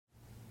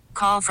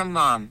Call from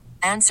mom.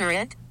 Answer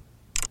it.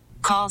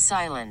 Call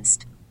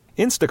silenced.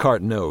 Instacart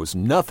knows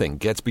nothing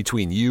gets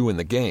between you and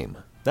the game.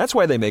 That's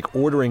why they make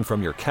ordering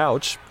from your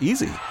couch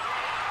easy.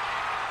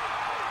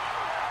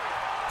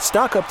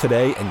 Stock up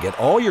today and get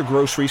all your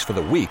groceries for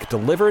the week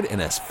delivered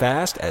in as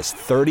fast as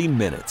 30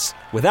 minutes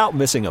without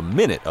missing a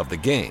minute of the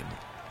game.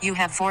 You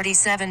have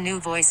 47 new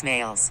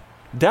voicemails.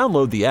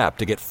 Download the app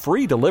to get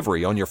free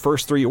delivery on your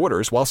first 3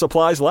 orders while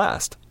supplies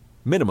last.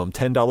 Minimum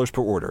 $10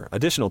 per order.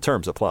 Additional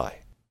terms apply.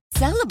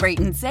 Celebrate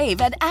and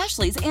save at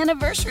Ashley's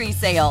Anniversary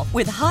Sale.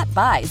 With Hot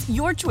Buys,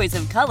 your choice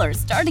of colors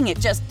starting at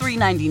just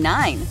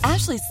 $3.99.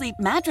 Ashley Sleep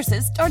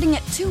mattresses starting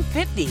at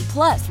 $2.50.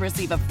 Plus,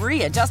 receive a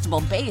free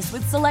adjustable base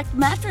with select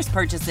mattress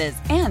purchases.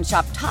 And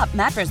shop top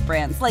mattress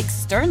brands like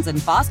Stearns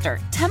 & Foster,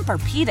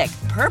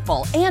 Tempur-Pedic,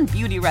 Purple, and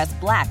Beautyrest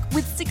Black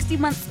with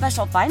 60-month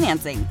special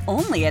financing.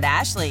 Only at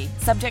Ashley.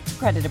 Subject to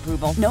credit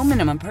approval. No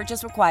minimum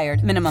purchase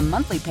required. Minimum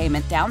monthly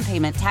payment, down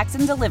payment, tax,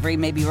 and delivery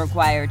may be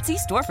required. See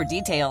store for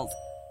details.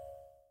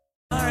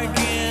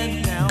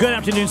 Good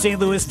afternoon, St.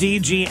 Louis.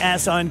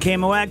 DGS on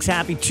KMOX.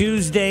 Happy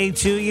Tuesday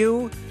to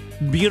you.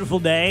 Beautiful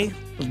day.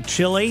 A little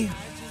chilly.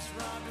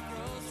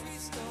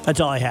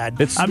 That's all I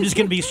had. I'm just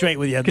going to be straight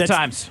with you. Good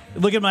times.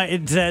 Look at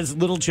it says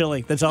little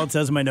chilly. That's all it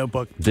says in my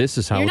notebook. This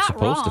is how You're it's not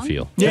supposed wrong. to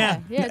feel. Yeah.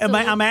 I'm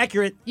little-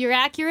 accurate. You're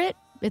accurate.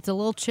 It's a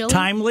little chilly.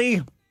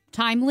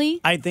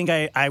 Timely. I think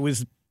I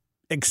was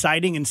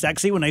exciting and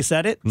sexy when I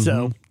said it.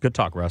 So Good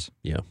talk, Russ.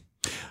 Yeah.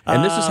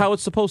 And this is how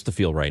it's supposed to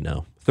feel right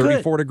now.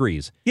 34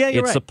 degrees. Yeah, you're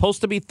It's right.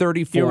 supposed to be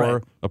 34 You're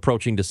right.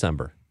 approaching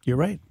December. You're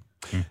right.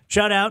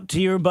 Shout out to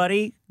your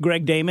buddy,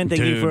 Greg Damon. Thank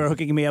you Dude. for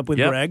hooking me up with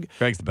Yep. Greg.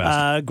 Greg's the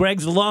best.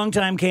 Greg's a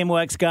longtime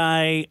KMOX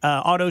guy,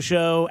 auto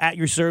show at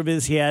your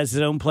service. He has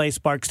his own place,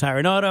 Sparks Tire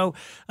and Auto.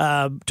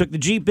 Took the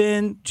Jeep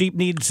in. Jeep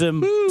needs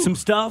some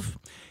stuff.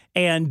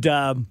 And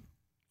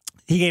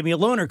he gave me a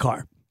loaner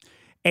car.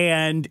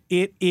 And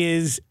it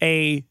is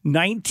a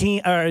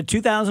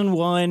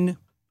 2001,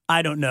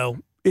 I don't know.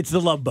 It's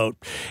the Love Boat.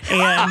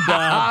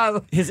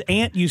 And his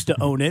aunt used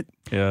to own it.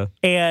 Yeah.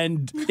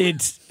 And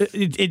it's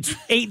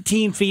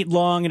 18 feet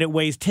long and it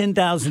weighs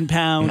 10,000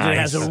 pounds. Nice. It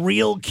has a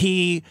real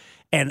key,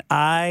 and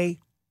I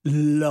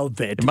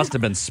love it. It must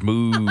have been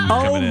smooth. Oh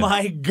coming in.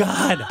 my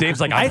God. Dave's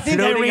like, I I'm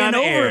think I floating ran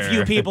on over air. a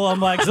few people. I'm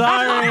like,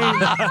 sorry.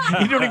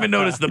 You don't even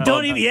notice the boat.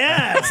 Don't even,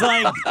 yeah. It's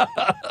like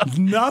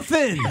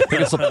nothing. I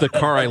think it's the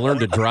car I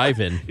learned to drive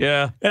in.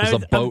 Yeah. It was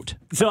a boat.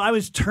 So I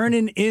was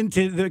turning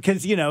into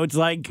because it's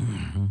like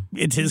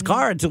it's his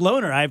car. It's a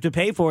loaner. I have to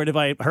pay for it if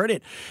I hurt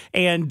it.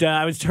 And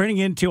I was turning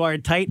into our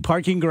tight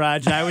parking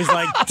garage. And I was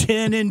like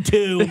 10 and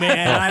 2,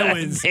 man. I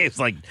was Dave's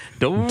like,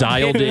 don't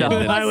Dialed get in. on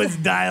this. I was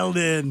dialed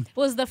in.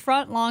 Was the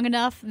front long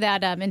enough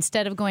that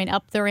instead of going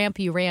up the ramp,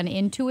 you ran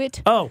into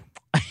it? Oh.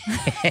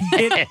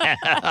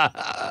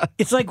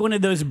 It's like one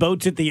of those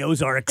boats at the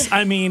Ozarks.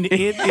 I mean, it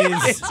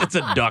is. It's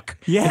a duck.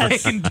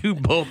 Yes. They can do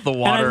both the And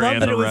water I love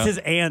that the it was rough. his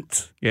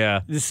aunt.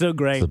 Yeah. It's so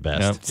great. It's the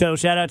best. Yep. So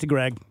shout out to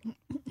Greg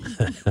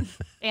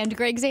And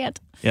Greg's aunt.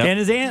 Yep. and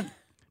his aunt.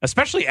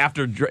 Especially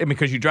after,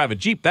 because you drive a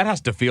Jeep, that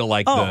has to feel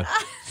like the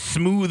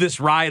smoothest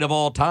ride of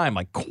all time,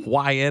 like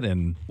quiet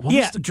and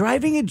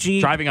Driving a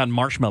Jeep. driving on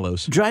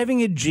marshmallows.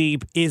 Driving a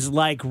Jeep is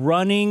like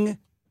running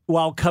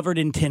while covered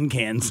in tin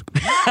cans.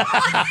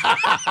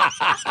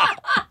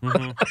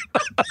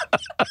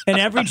 And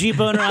every Jeep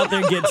owner out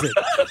there gets it.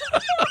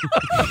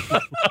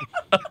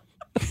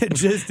 It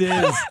just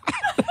is.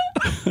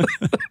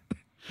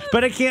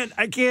 But I can't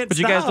But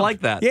you guys stop.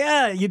 like that.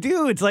 Yeah, you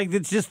do. It's like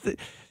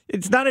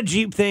it's not a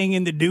Jeep thing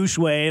in the douche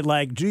way,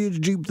 like gee, it's a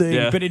Jeep thing,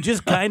 Yeah. but it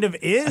just kind of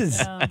is.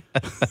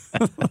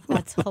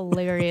 That's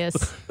hilarious.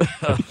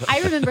 I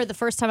remember the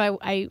first time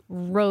I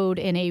rode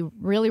in a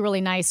really,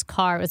 really nice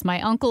car. It was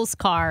my uncle's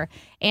car.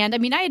 And I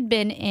mean, I had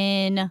been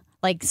in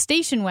like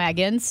station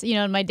wagons,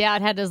 and my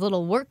dad had his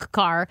little work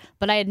car,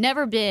 but I had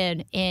never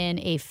been in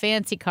a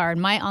fancy car.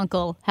 And my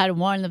uncle had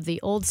one of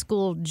the old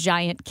school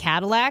giant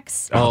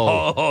Cadillacs.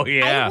 Oh,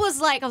 yeah. I was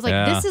like,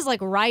 Yeah. this is like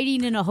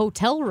riding in a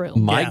hotel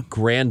room. My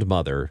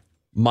grandmother,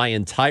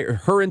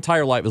 her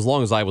entire life, as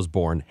long as I was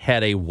born,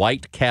 had a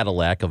white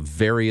Cadillac of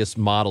various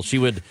models. She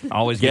would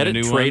Always get get a it,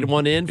 new trade one.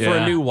 one in for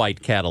Yeah. a new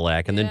white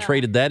Cadillac, and then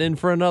traded that in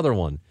for another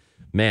one.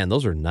 Man,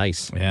 those are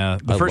nice. Yeah,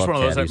 the I first love one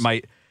of those,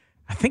 caddies.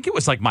 I think it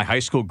was like my high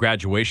school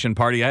graduation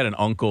party. I had an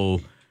uncle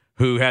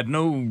who had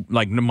no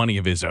money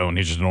of his own.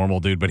 He's just a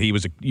normal dude, but he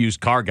was a used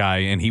car guy,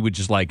 and he would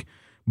just like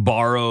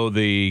borrow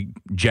the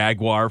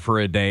Jaguar for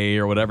a day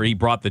or whatever. He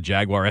brought the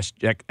Jaguar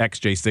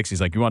XJ6.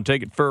 He's like, "You want to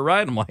take it for a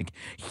ride?" I'm like,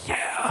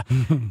 "Yeah."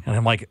 And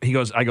I'm like, I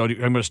go, "I'm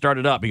going to start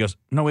it up." He goes,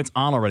 "No, it's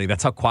on already."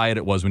 That's how quiet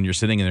it was when you're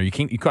sitting in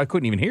there. I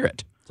couldn't even hear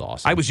it. It's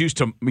awesome. I was used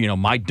to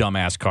my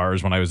dumbass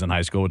cars when I was in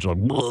high school, which was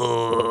like,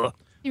 "Bleh."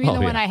 You mean the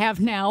Oh, one yeah. I have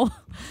now?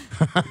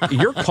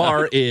 Your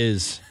car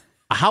is.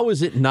 How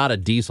is it not a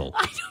diesel?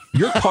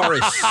 Your car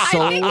is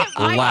so I think it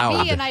might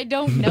loud. be, and I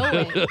don't know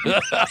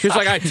it. She's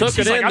like, I took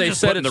She's it like, in. "I'm They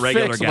just said putting it's the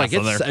regular fixed. I'm like,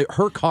 gas on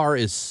her car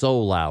is so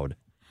loud.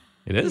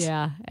 It is.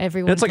 Yeah,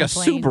 everyone. It's like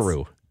complains. a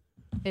Subaru.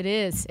 It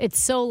is. It's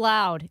so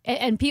loud.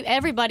 And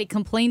everybody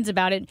complains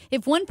about it.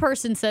 If one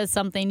person says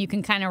something, you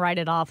can kind of write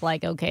it off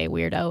like, okay,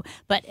 weirdo.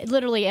 But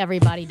literally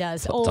everybody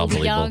does. Old,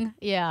 young.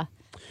 Yeah.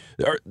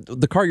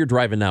 The car you're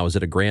driving now, is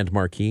it a Grand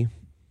Marquis?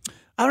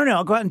 I don't know.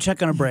 I'll go out and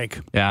check on a break.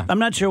 Yeah. I'm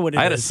not sure what it is.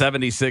 I had a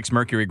 76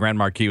 Mercury Grand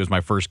Marquis was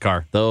my first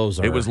car.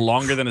 It was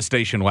longer than a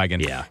station wagon.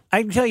 Yeah.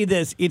 I can tell you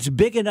this: it's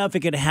big enough. It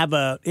could have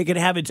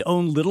its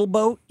own little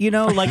boat. You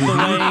know, like the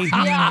way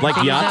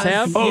like yachts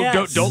have. Oh,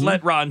 Yes. don't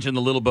let Ronj in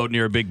the little boat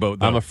near a big boat,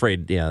 though. I'm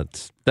afraid. Yeah,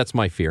 that's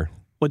my fear.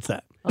 What's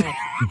that?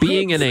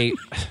 Being in a.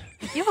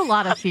 You have a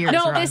lot of fears.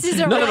 No, Ron. this is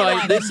a No, real no,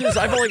 one.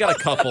 I've only got a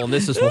couple, and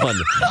this is one.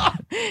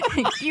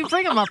 You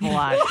bring them up a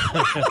lot.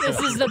 This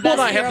is the best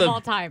I fear have of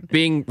all time.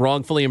 being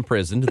wrongfully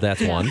imprisoned.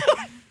 That's one.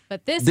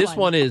 But this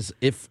One is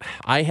if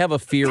I have a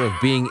fear of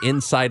being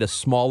inside a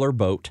smaller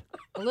boat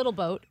a little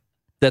boat.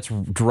 that's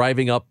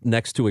driving up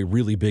next to a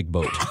really big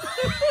boat.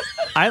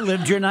 I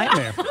lived your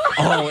nightmare.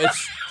 Oh,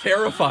 it's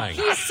terrifying.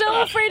 He's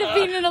so afraid of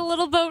being in a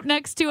little boat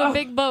next to a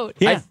big boat.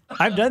 Yeah,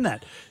 I've done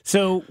that.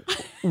 So,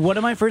 one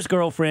of my first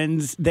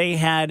girlfriends, they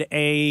had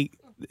a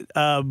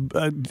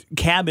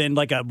cabin,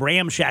 like a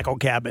ramshackle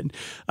cabin,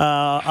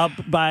 up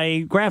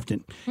by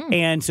Grafton.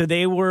 And so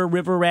they were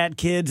river rat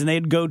kids, and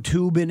they'd go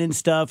tubing and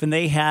stuff, and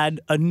they had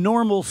a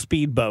normal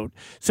speedboat,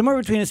 somewhere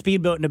between a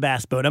speedboat and a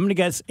bass boat. I'm going to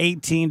guess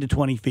 18 to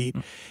 20 feet.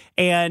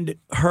 And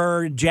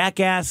her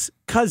jackass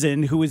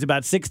cousin, who was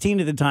about 16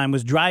 at the time,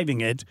 was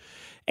driving it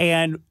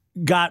and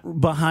got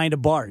behind a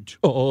barge.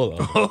 No.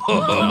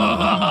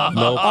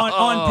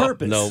 On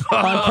purpose. No.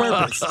 On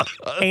purpose.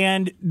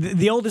 And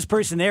the oldest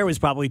person there was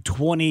probably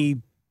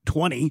 20,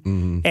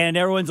 and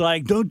everyone's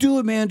like, don't do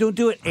it, man, don't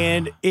do it.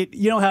 And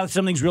you know how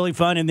something's really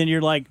fun, and then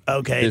you're like,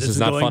 okay, this is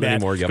not going fun bad.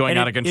 anymore. Yep. Going And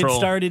out of control. It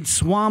started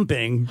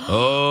swamping.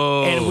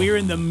 Oh. And we were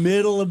in the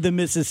middle of the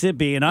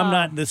Mississippi, and I'm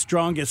not the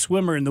strongest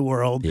swimmer in the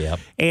world. Yep.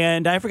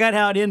 And I forgot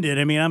how it ended.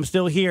 I mean, I'm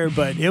still here,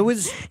 but it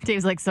was.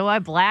 Dave's like, so I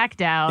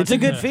blacked out. It's a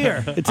good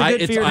fear. It's a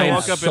good fear. I to am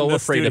walk up. so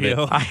afraid of it.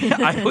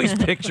 I always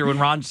picture when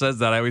Ron says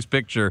that. I always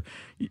picture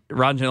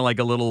Ron in like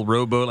a little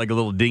rowboat, like a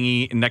little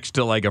dinghy next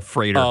to like a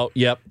freighter. Oh,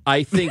 yep.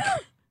 I think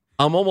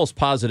I'm almost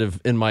positive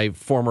in my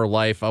former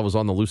life I was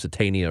on the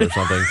Lusitania or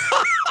something.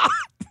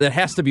 That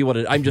has to be what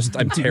it. I'm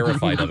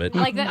terrified of it.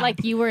 Like that,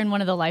 like you were in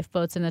one of the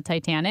lifeboats in the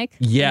Titanic.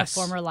 Yes.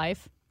 In a former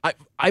life.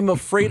 I'm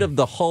afraid of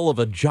the hull of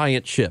a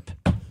giant ship.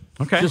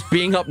 Okay. Just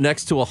being up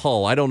next to a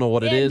hull. I don't know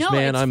what it is, no,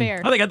 man. it's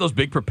fair. Oh, they got those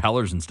big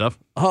propellers and stuff.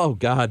 Oh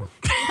God.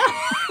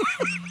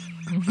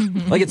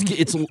 Like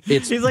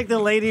it's She's like the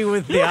lady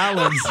with the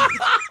olives.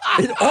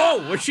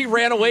 when she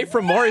ran away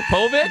from Maury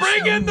Povich.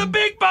 Bring in the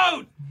big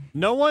boat.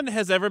 No one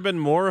has ever been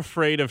more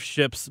afraid of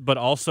ships, but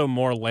also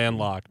more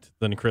landlocked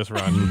than Chris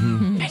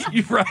Ron.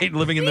 You're right,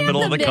 living in the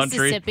middle of the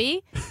country.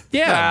 Mississippi.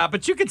 Yeah,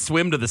 But you could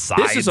swim to the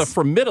sides. this is a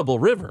formidable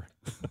river.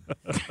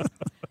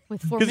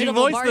 With Because you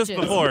formidable voiced barges. this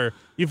before.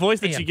 You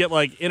voiced that you get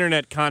like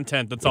internet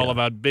content that's all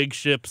about big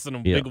ships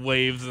and Yeah. big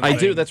waves. And I do.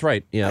 things. That's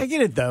right. Yeah. I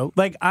get it though.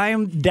 Like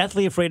I'm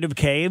deathly afraid of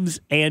caves,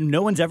 and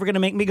no one's ever going to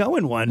make me go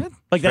in one.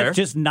 Like fair. that's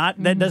just not.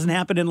 That doesn't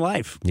happen in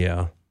life.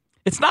 Yeah.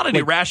 It's not an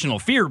irrational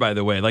fear, by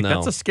the way. Like, No.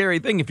 that's a scary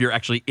thing if you're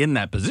actually in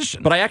that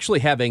position. But I actually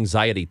have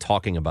anxiety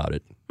talking about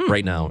it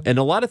right now. And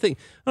a lot of things,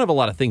 I don't have a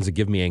lot of things that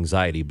give me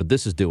anxiety, but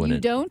this is doing You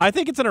it. don't? I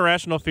think it's an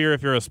irrational fear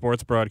if you're a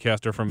sports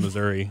broadcaster from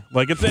Missouri.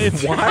 Like it's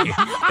why?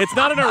 It's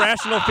not an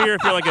irrational fear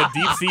if you're like a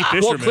deep sea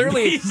fisherman.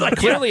 Well,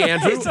 clearly,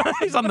 Andrew,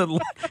 He's on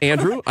the.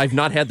 Andrew, I've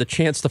not had the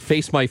chance to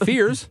face my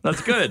fears. That's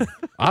good.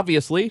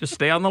 Obviously, Just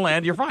stay on the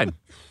land. You're fine.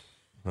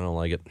 I don't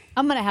like it.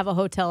 I'm going to have a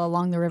hotel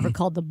along the river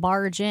called the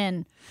Barge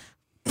Inn.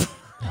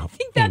 I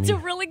think that's a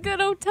really good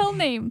hotel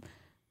name.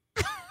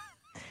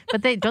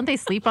 But don't they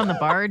sleep on the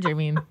barge? I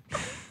mean, Well,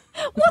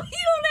 you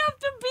don't have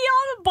to be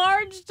on a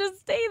barge to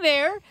stay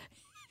there.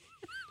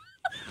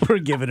 We're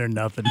giving her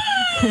nothing.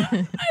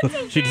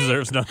 She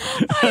deserves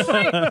nothing.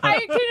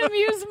 I can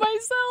amuse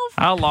myself.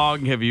 How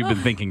long have you been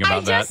thinking I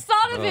about that? just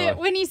thought of it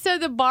when you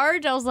said the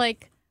barge. I was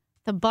like,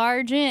 the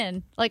Barge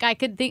Inn. Like I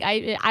could think,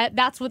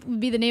 that's what would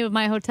be the name of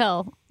my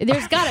hotel.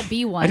 There's got to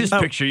be one. I just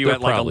picture you They're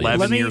at like probably-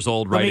 11 years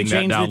old let me writing that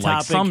change down the like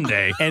topic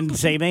someday. and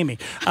save Amy.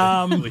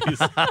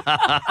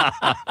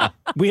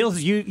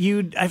 Wheels,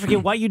 you I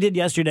forget what you did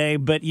yesterday,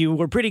 but you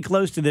were pretty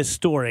close to this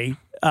story.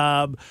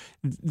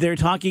 They're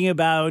talking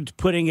about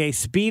putting a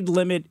speed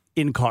limit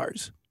in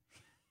cars.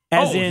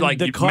 As Oh, in, like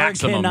the car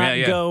maximum, cannot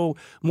yeah. go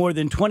more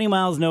than 20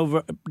 miles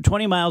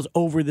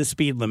over the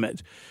speed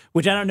limit,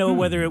 which I don't know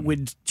whether it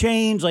would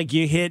change. Like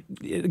you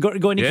hit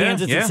going to Yeah,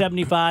 Kansas yeah. at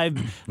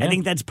 75. I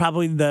think that's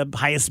probably the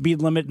highest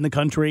speed limit in the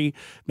country,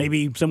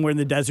 maybe somewhere in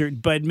the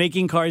desert. But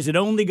making cars that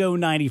only go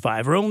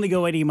 95 or only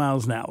go 80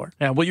 miles an hour.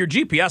 Yeah, well, your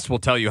GPS will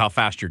tell you how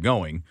fast you're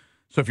going.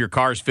 So if your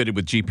car's fitted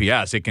with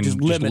GPS, it can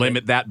just limit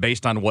limit that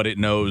based on what it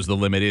knows the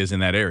limit is in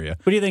that area.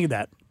 What do you think of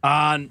that?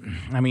 I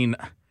mean,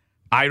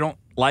 I don't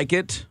like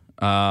it,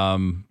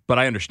 but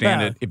I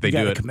understand it if they you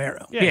got do a it.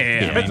 Camaro. Yeah,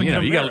 It's a you know,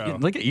 you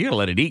Camaro. gotta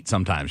let it eat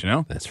sometimes. You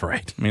know, That's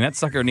right. I mean, that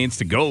sucker needs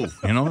to go.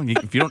 You know,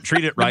 if you don't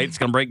treat it right, it's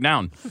gonna break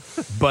down.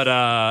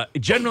 But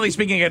generally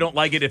speaking, I don't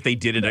like it. If they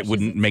did it, it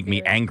wouldn't make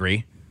me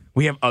angry.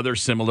 We have other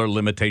similar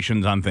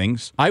limitations on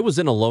things. I was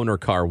in a loaner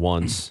car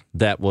once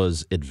that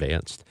was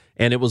advanced,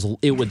 and it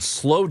would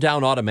slow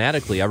down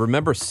automatically. I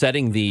remember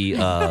setting the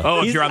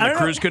if you're on the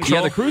cruise control.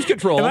 Yeah, the cruise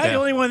control. Am I the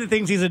only one that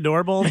thinks he's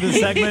adorable in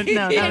this segment?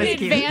 No, that was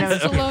cute.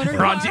 Advanced loaner car.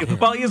 Ranji,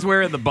 well, he is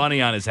wearing the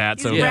bunny on his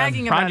hat, so He's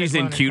bragging about Ranji's his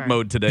in loaner cute car.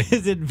 mode today.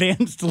 His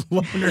advanced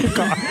loaner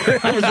car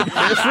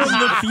from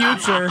the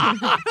future.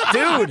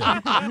 Dude,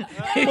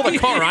 well, the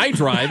car I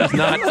drive is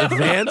not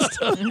advanced.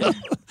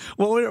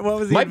 What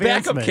was the My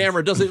backup advancement?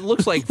 camera doesn't. It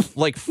looks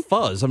like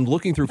fuzz. I'm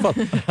looking through fuzz.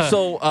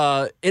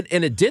 So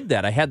it did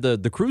that. I had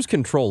the cruise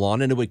control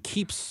on, and it would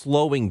keep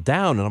slowing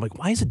down. And I'm like,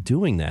 why is it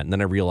doing that? And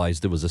then I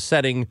realized it was a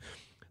setting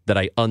that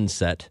I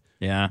unset.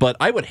 Yeah. But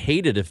I would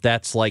hate it if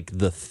that's like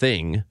the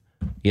thing,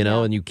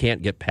 and you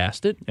can't get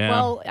past it. Yeah.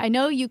 Well, I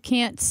know you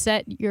can't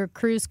set your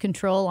cruise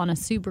control on a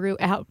Subaru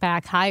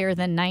Outback higher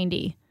than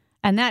 90,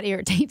 and that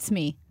irritates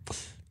me.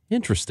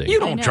 Interesting.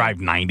 You I don't know. drive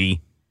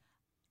 90.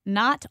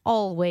 Not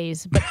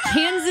always, but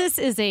Kansas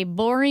is a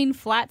boring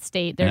flat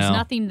state. There's Yeah.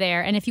 nothing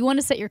there. And if you want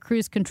to set your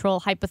cruise control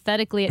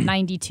hypothetically at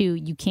 92,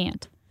 you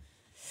can't.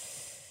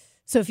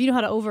 So if you know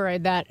how to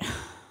override that,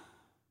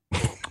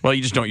 Well,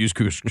 you just don't use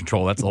cruise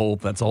control. That's the whole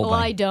well, thing.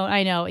 I don't.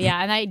 I know.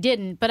 Yeah, and I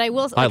didn't. But I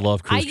will. I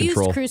love cruise I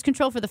control. used cruise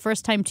control for the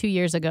first time 2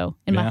 years ago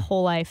in my Yeah.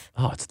 whole life.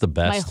 Oh, it's the My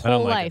best. I don't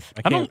whole like life.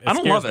 it. I don't It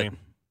love scares it. me.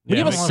 When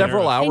you have a makes me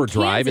several nervous. hour In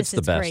drive, Kansas,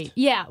 it's the best. Great.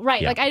 Yeah,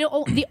 right. Yeah.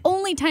 Like the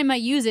only time I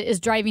use it is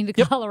driving to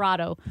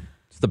Colorado.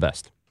 It's the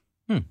best.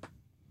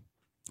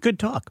 Good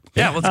talk.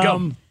 Yeah, let's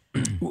go.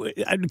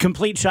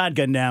 Complete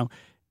shotgun now.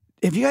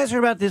 Have you guys heard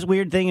about this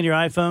weird thing in your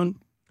iPhone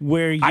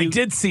where you? I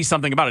did see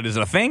something about it. Is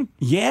it a thing?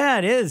 Yeah,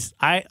 it is.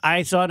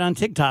 I saw it on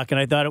TikTok and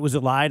I thought it was a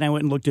lie and I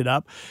went and looked it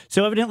up.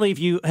 So evidently, if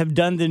you have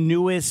done the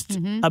newest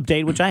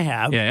update, which I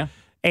have, Yeah.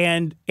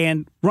 and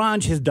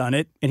Ranj has done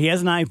it, and he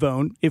has an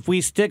iPhone. If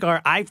we stick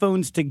our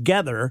iPhones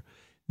together,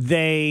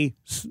 they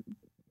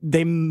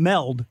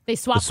meld. They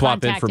swap swap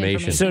contact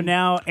information. So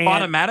now, and,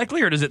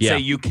 Automatically, or does it Yeah. say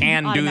you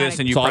can do this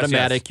and you It's press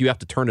automatic. yes? You have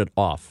to turn it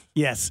off.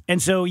 yes,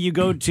 and so you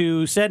go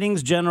to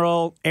settings,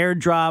 general,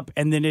 AirDrop,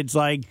 and then it's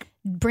like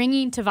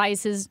Bringing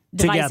devices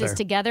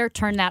together,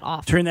 turn that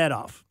off. turn that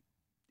off.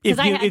 'Cause If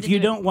I you had if to you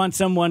do it. don't want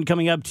someone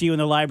coming up to you in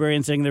the library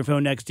and setting their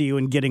phone next to you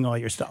and getting all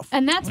your stuff.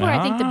 And that's where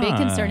I think the big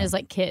concern is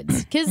like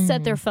kids. Kids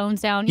set their phones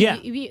down. Yeah.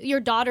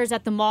 Your daughter's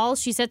at the mall.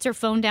 She sets her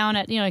phone down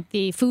at like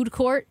the food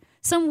court.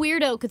 Some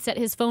weirdo could set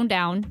his phone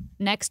down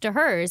next to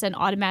hers and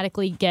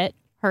automatically get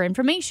her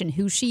information,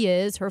 who she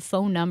is, her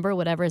phone number,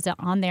 whatever is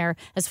on there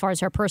as far as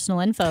her personal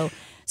info.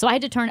 So I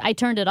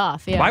turned it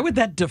off. Yeah. Why would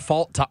that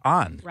default to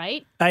on?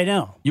 Right? I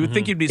know. You would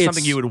think it'd be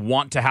something you would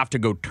want to have to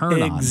go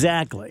turn on.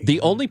 Exactly. The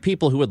only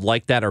people who would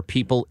like that are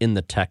people in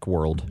the tech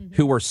world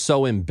who are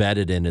so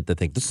embedded in it that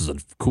think this is a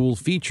cool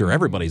feature.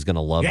 Everybody's going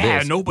to love Yeah,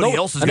 this. nobody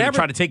else is an going to average-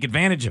 try to take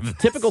advantage of this.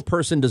 Typical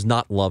person does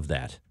not love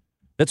that.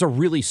 That's a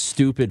really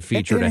stupid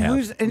feature to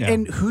have.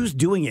 And who's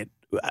doing it?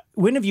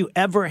 When have you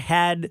ever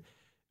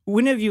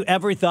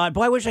thought,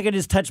 boy, I wish I could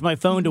just touch my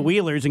phone to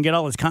Wheeler's and get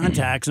all his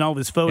contacts and all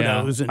his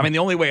photos? Yeah. And, I mean, the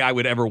only way I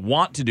would ever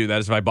want to do that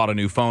is if I bought a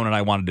new phone and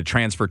I wanted to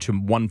transfer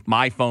to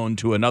my phone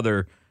to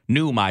another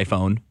new my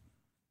phone.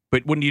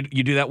 But wouldn't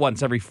you do that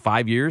once every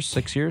 5 years,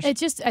 6 years? I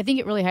think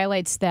it really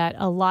highlights that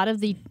a lot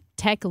of the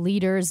tech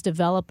leaders,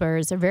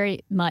 developers are very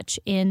much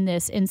in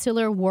this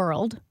insular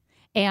world.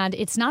 And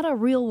it's not a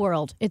real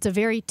world. It's a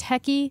very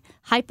techie,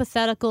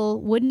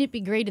 hypothetical, wouldn't it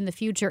be great in the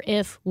future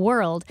if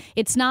world.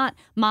 It's not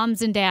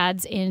moms and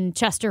dads in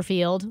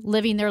Chesterfield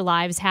living their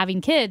lives,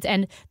 having kids.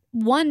 And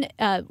one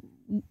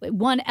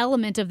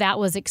element of that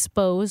was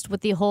exposed with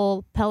the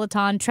whole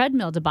Peloton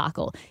treadmill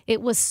debacle.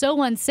 It was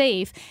so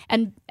unsafe.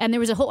 And there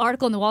was a whole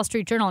article in the Wall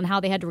Street Journal on how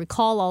they had to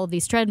recall all of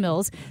these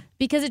treadmills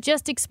because it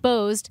just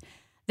exposed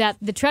that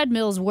the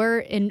treadmills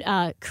were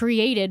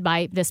created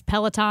by this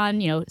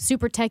Peloton,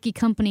 super techie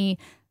company,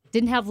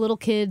 didn't have little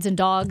kids and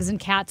dogs and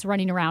cats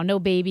running around, no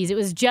babies. It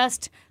was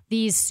just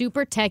these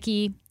super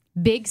techie,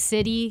 big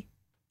city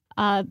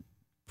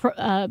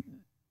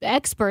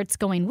experts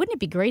going, wouldn't it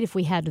be great if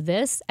we had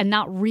this? And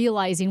not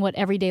realizing what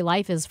everyday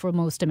life is for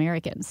most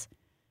Americans.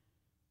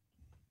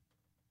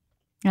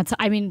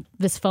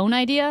 This phone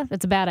idea,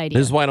 that's a bad idea.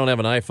 This is why I don't have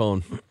an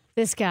iPhone.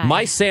 This guy.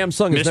 My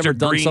Samsung has Mr. never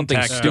done Green something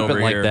text stupid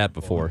over like here. that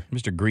before.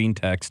 Mr. Green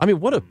text. I mean,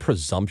 what a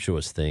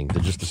presumptuous thing to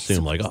just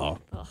assume, like, oh,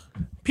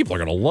 people are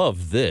going to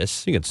love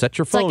this. You can set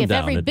your it's phone like if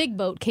down. every big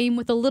boat came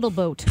with a little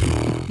boat.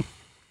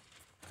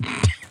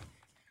 I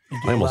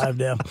almost- live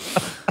now.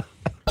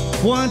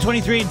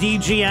 123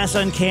 DGS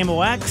on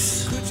KMOX.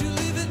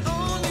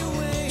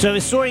 So I have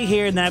a story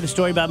here, and then I have a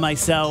story about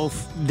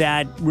myself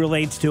that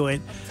relates to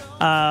it.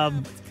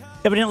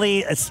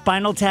 Evidently, a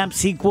Spinal Tap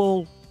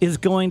sequel is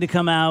going to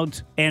come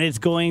out, and it's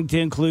going to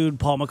include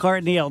Paul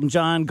McCartney, Elton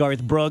John,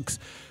 Garth Brooks.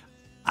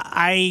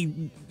 I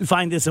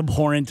find this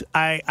abhorrent.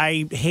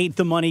 I hate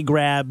the money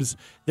grabs.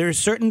 There are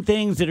certain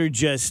things that are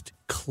just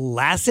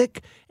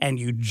classic, and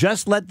you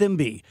just let them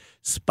be.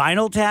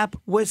 Spinal Tap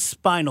was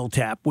Spinal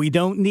Tap. We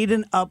don't need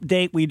an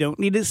update. We don't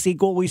need a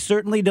sequel. We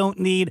certainly don't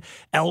need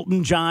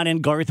Elton John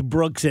and Garth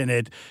Brooks in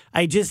it.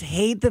 I just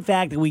hate the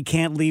fact that we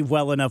can't leave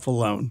well enough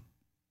alone.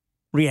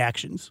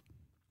 Reactions?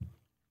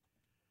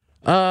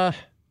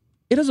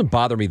 It doesn't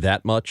bother me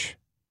that much,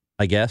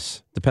 I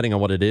guess, depending on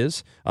what it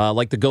is.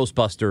 Like the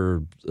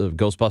Ghostbusters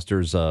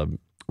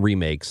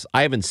remakes.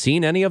 I haven't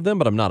seen any of them,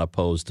 but I'm not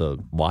opposed to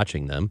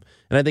watching them,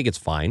 and I think it's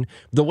fine.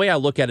 The way I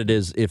look at it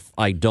is if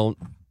I don't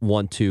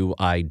want to,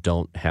 I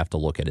don't have to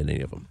look at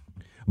any of them.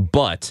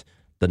 But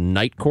the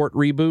Night Court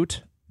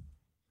reboot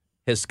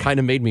has kind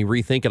of made me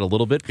rethink it a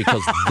little bit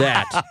because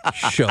that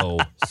show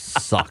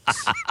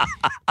sucks.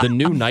 The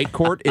new Night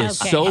Court is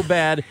so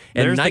bad.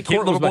 And There's Night the cute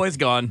Court little was boy's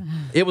gone.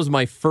 It was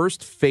my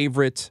first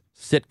favorite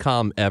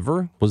sitcom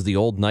ever, was the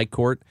old Night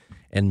Court.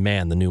 And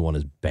man, the new one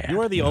is bad. You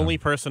are the only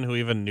person who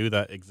even knew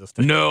that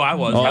existed. No, I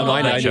was. Oh, I love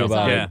I that knew show.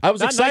 about Yeah. it. I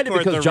was Not excited Night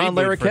Court, because the John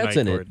reboot for Larroquette's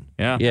in Night it. Court.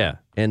 Yeah,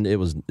 and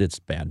it's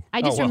bad.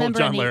 I just remember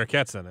John in the,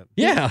 Larroquette's in it.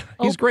 Yeah,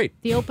 he's great.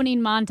 the opening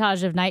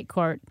montage of Night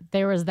Court,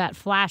 there was that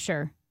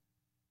flasher.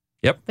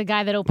 Yep. The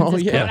guy that opens Oh,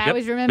 his yeah. coat. I Yep.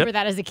 always remember Yep.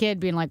 that as a kid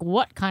being like,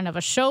 what kind of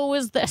a show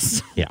is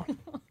this? Yeah.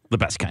 The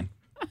best kind.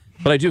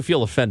 But I do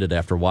feel offended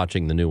after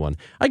watching the new one.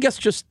 I guess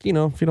just, if you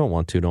don't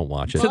want to, don't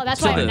watch it. Well,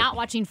 that's why to I'm the- not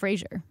watching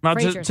Frasier. Now,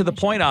 Frasier's to the my show.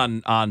 point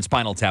on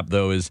Spinal Tap,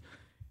 though, is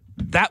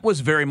that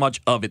was very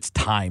much of its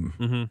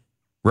time,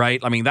 right?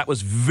 I mean, that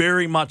was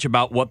very much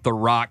about what the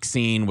rock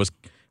scene was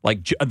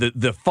like,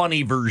 the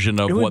funny version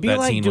of It would what be that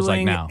like scene was like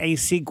doing now. a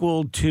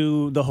sequel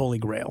to The Holy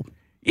Grail.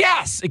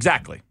 Yes,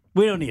 exactly.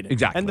 We don't need it.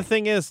 Exactly. And the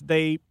thing is,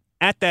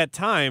 at that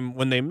time,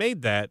 when they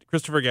made that,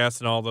 Christopher Guest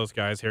and all those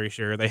guys, Harry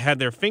Shearer, they had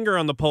their finger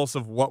on the pulse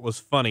of what was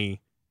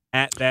funny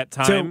at that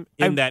time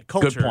in that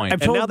culture. Good point.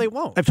 And now they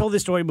won't. I've told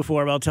this story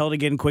before, but I'll tell it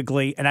again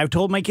quickly. And I've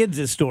told my kids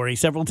this story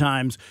several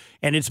times.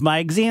 And it's my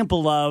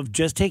example of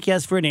just take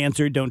yes for an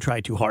answer. Don't try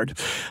too hard.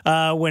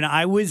 When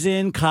I was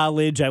in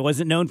college, I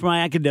wasn't known for my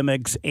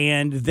academics.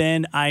 And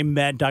then I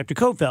met Dr.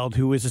 Kofeld,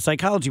 who was a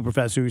psychology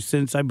professor who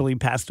since, I believe,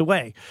 passed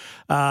away.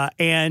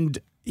 And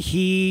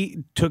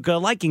he took a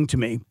liking to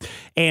me.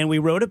 And we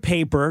wrote a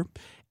paper.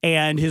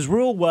 And his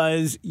rule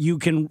was you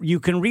can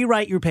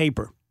rewrite your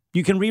paper.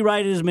 You can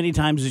rewrite it as many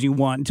times as you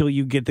want until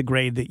you get the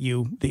grade that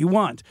you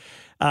want.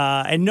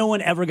 And no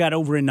one ever got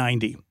over a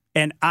 90.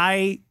 And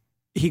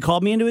he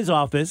called me into his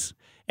office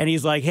and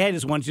he's like, hey, I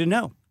just want you to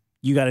know,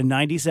 you got a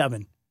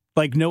 97.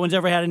 Like no one's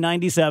ever had a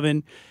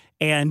 97.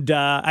 And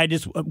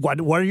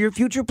what are your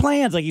future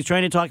plans? Like he's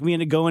trying to talk me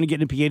into going and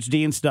getting a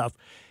PhD and stuff.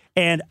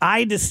 And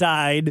I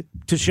decide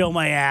to show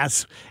my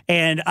ass.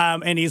 And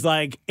he's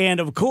like, and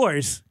of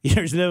course,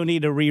 there's no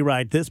need to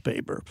rewrite this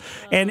paper.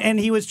 And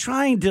he was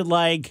trying to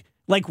like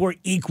we're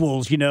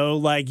equals,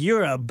 like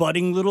you're a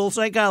budding little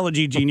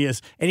psychology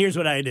genius. And here's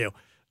what I do.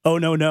 Oh,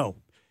 no.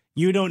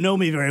 You don't know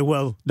me very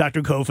well,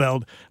 Dr.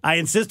 Kofeld. I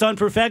insist on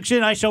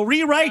perfection. I shall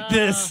rewrite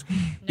this.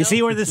 You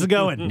see where this is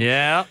going?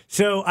 Yeah.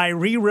 So I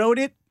rewrote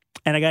it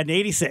and I got an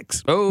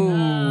 86.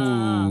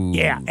 Oh.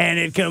 Yeah.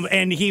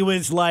 And he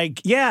was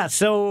like, yeah,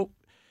 so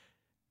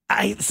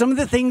some of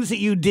the things that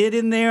you did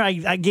in there,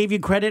 I gave you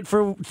credit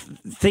for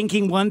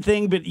thinking one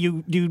thing, but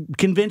you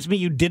convinced me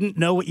you didn't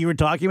know what you were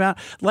talking about.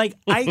 Like,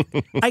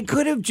 I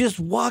could have just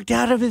walked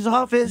out of his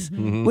office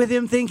with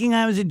him thinking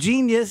I was a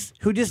genius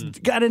who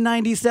just got a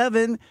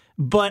 97,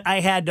 but I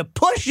had to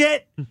push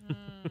it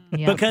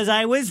because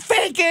I was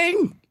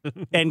faking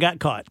and got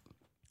caught.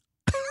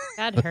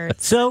 That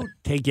hurts. So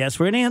take yes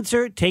for an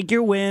answer. Take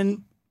your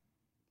win.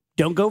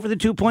 Don't go for the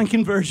 2-point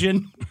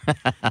conversion.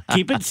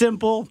 Keep it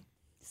simple.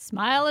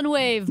 Smile and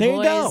wave, There you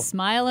boys. go.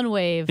 Smile and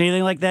wave.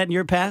 Anything like that in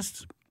your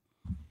past?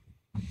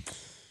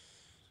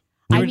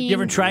 You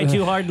ever try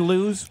too hard to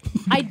lose?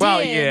 I did.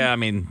 Well, yeah, I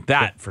mean,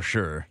 that for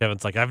sure.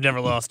 Kevin's like, I've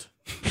never lost.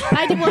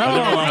 I did. Well,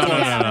 I did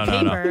that on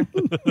a no.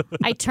 paper.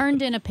 I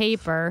turned in a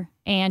paper,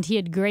 and he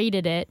had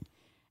graded it,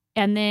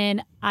 and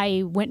then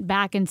I went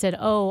back and said,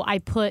 "Oh, I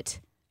put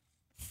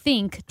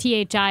think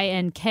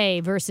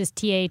THINK versus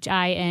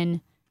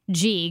THING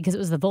because it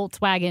was the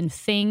Volkswagen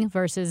thing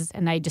versus,"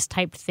 and I just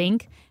typed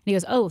think. And he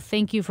goes, "Oh,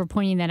 thank you for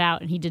pointing that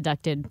out," and he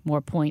deducted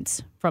more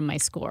points from my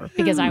score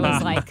because I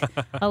was like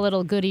a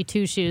little goody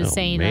two shoes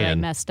saying that I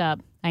messed up.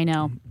 I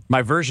know.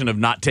 My version of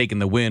not taking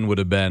the win would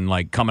have been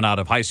like coming out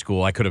of high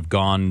school. I could have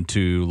gone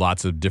to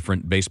lots of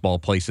different baseball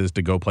places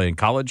to go play in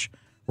college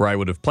where I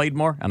would have played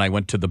more, and I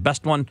went to the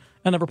best one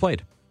and never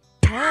played.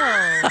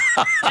 Whoa,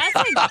 that's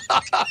a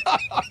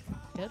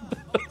good.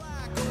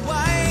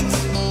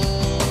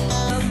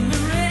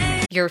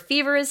 Your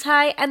fever is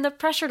high and the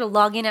pressure to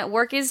log in at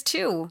work is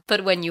too.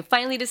 But when you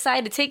finally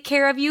decide to take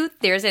care of you,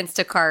 there's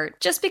Instacart.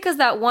 Just because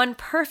that one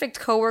perfect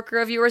coworker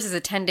of yours is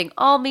attending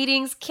all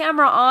meetings,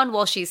 camera on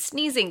while she's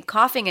sneezing,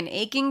 coughing, and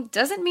aching,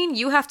 doesn't mean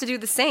you have to do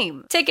the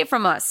same. Take it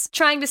from us.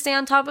 Trying to stay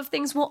on top of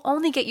things will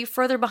only get you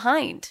further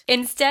behind.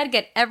 Instead,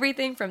 get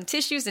everything from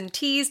tissues and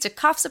teas to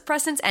cough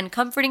suppressants and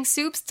comforting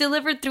soups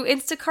delivered through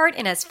Instacart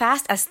in as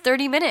fast as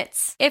 30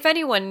 minutes. If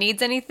anyone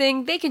needs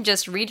anything, they can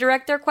just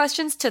redirect their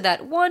questions to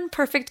that one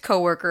perfect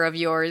coworker of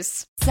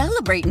yours.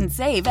 Celebrate and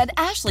save at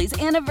Ashley's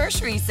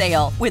Anniversary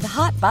Sale. With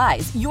Hot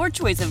Buys, your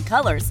choice of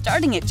colors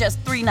starting at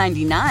just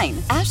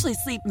 $3.99. Ashley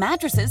Sleep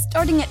mattresses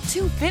starting at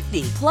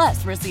 $2.50.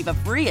 Plus, receive a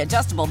free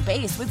adjustable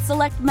base with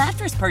select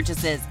mattress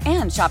purchases.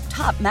 And shop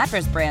top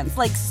mattress brands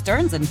like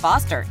Stearns &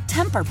 Foster,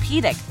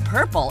 Tempur-Pedic,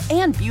 Purple,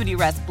 and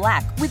Beautyrest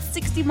Black with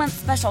 60-month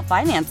special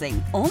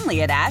financing.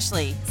 Only at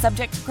Ashley.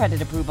 Subject to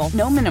credit approval.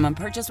 No minimum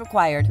purchase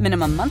required.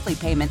 Minimum monthly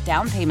payment,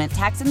 down payment,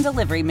 tax, and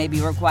delivery may be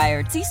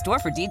required. See store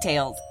for details.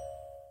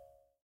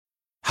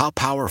 How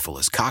powerful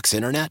is Cox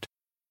Internet?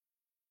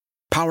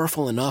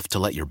 Powerful enough to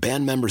let your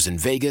band members in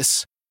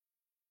Vegas,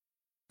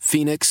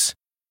 Phoenix,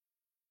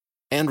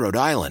 and Rhode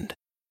Island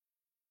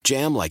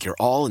jam like you're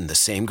all in the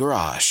same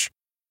garage.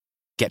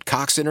 Get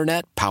Cox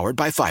Internet powered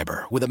by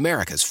fiber with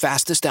America's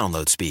fastest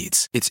download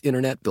speeds. It's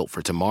internet built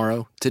for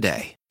tomorrow,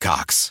 today.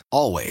 Cox,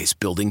 always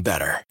building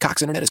better.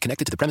 Cox Internet is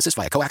connected to the premises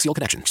via coaxial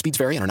connection. Speeds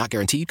vary and are not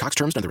guaranteed. Cox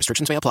terms and other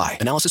restrictions may apply.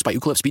 Analysis by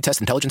Ookla Speed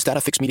Test Intelligence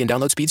Data. Fixed median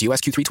download speeds.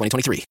 US Q3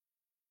 2023.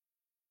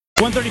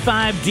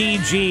 135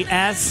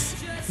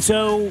 DGS.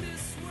 So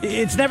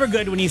it's never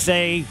good when you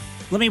say,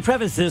 let me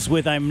preface this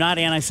with I'm not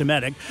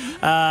anti-Semitic,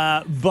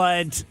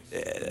 but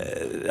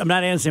I'm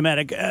not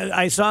anti-Semitic.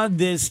 I saw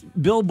this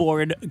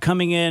billboard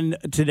coming in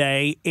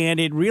today, and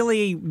it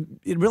really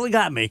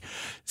got me.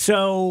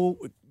 So,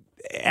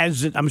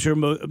 as I'm sure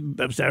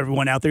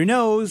everyone out there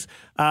knows,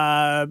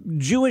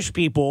 Jewish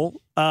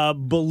people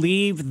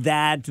believe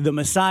that the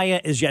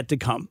Messiah is yet to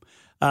come.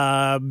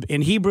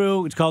 In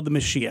Hebrew, it's called the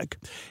Mashiach.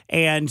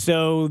 And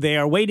so they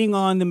are waiting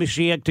on the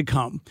Mashiach to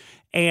come.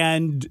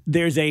 And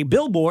there's a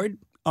billboard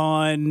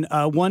on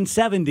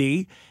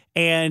 170,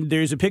 and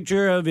there's a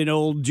picture of an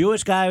old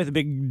Jewish guy with a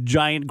big,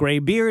 giant gray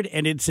beard,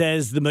 and it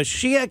says, the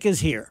Mashiach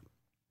is here.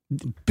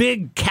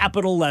 Big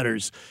capital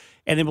letters.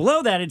 And then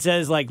below that, it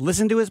says, like,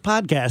 listen to his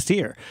podcast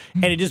here.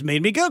 And it just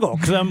made me giggle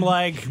because I'm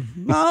like,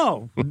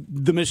 oh,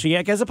 the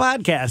Mashiach has a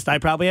podcast. I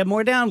probably have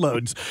more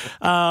downloads.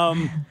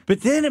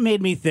 But then it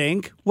made me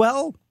think,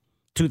 well,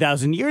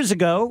 2,000 years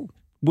ago,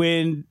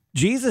 when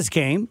Jesus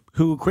came,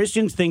 who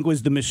Christians think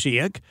was the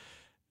Mashiach,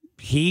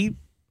 he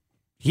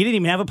didn't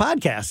even have a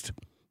podcast,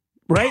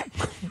 right?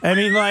 I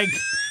mean, like,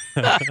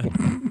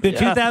 the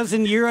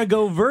 2,000 year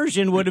ago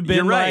version would have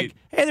been like,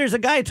 hey, there's a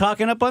guy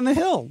talking up on the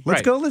hill.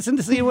 Let's go listen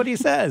to see what he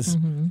says.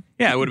 Mm-hmm.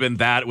 Yeah, it would have been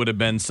that. It would have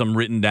been some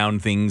written down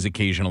things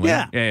occasionally.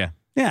 Yeah,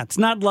 it's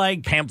not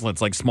like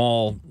pamphlets, like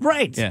small.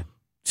 Right. Yeah.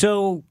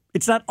 So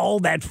it's not all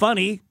that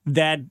funny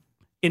that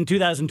in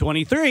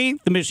 2023,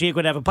 the Mashiach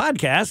would have a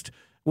podcast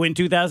when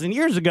 2,000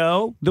 years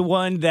ago, the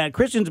one that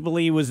Christians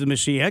believe was the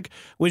Mashiach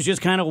was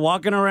just kind of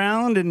walking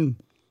around and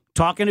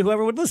talking to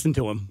whoever would listen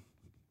to him.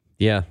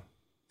 Yeah.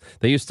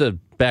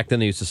 Back then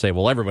they used to say,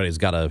 well, everybody's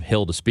got a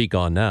hill to speak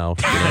on now.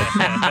 You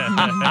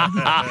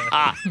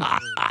know?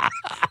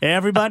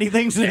 Everybody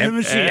thinks they're the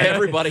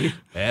Mashiach.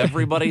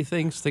 Everybody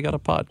thinks they got a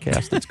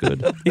podcast. It's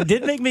good. It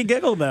did make me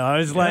giggle, though. I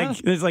was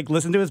like,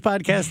 listen to his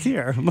podcast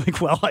here. I'm like,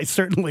 well, I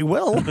certainly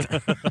will.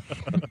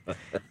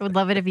 I would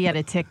love it if he had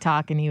a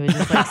TikTok and he was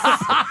just like,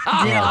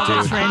 did all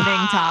the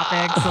trending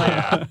topics.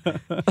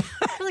 Like,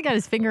 really got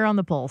his finger on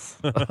the pulse.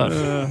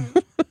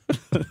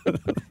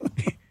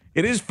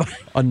 It is fun.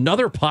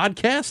 Another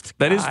podcast?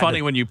 That is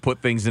funny when you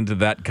put things into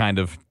that kind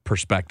of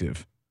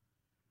perspective.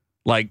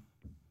 Like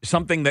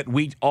something that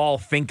we all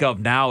think of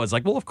now is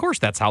like, well, of course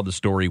that's how the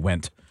story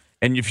went.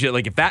 And if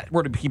that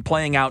were to be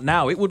playing out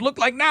now, it would look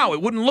like now.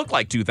 It wouldn't look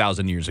like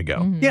 2,000 years ago.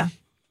 Mm-hmm. Yeah.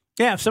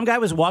 Yeah, if some guy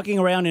was walking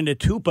around in a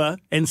tupa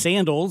and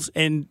sandals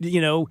and,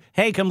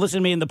 hey, come listen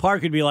to me in the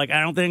park, he'd be like,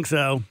 I don't think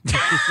so.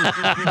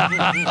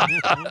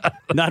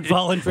 Not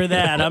falling for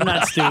that. I'm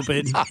not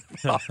stupid.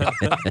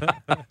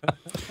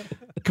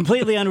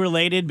 Completely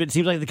unrelated, but it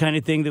seems like the kind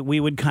of thing that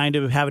we would kind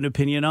of have an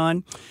opinion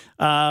on.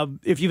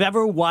 If you've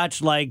ever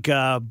watched,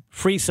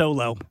 Free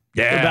Solo,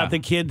 about the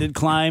kid that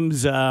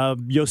climbs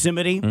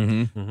Yosemite,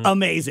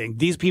 amazing.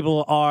 These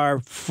people are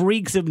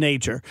freaks of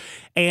nature,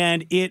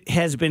 and it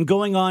has been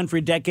going on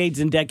for decades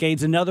and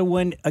decades. Another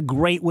one, a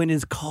great one,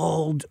 is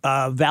called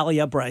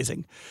Valley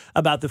Uprising,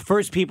 about the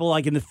first people,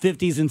 like in the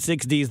 50s and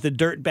 60s, the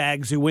dirt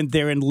bags who went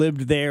there and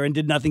lived there and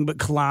did nothing but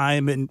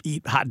climb and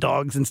eat hot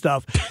dogs and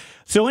stuff.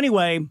 So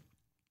anyway,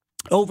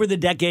 over the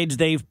decades,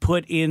 they've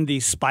put in the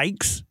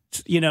spikes,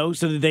 so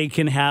that they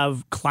can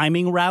have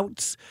climbing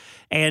routes.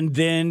 And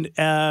then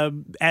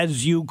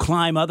as you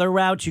climb other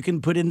routes, you can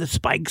put in the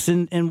spikes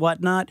and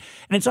whatnot.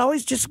 And it's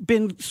always just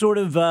been sort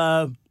of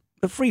a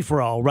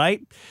free-for-all,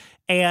 right?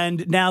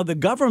 And now the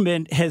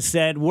government has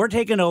said, we're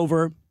taking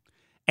over,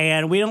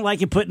 and we don't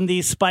like you putting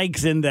these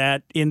spikes in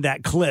that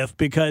cliff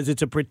because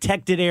it's a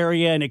protected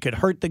area and it could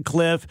hurt the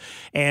cliff.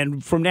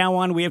 And from now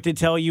on, we have to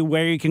tell you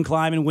where you can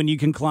climb and when you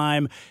can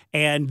climb.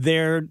 And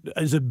there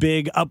is a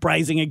big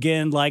uprising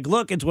again. Like,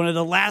 look, it's one of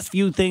the last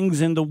few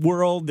things in the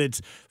world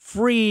that's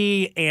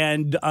free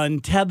and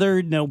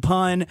untethered, no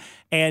pun.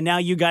 And now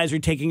you guys are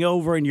taking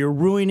over and you're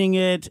ruining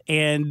it.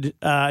 And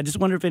I just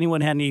wonder if anyone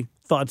had any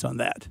thoughts on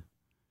that.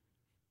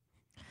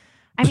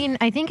 I mean,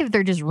 I think if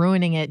they're just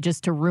ruining it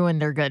just to ruin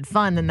their good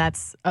fun, then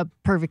that's a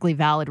perfectly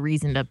valid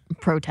reason to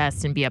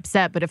protest and be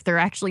upset. But if they're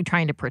actually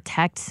trying to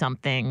protect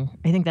something,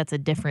 I think that's a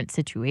different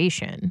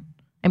situation.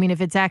 I mean, if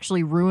it's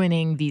actually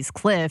ruining these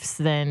cliffs,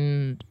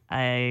 then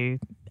I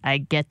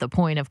get the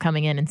point of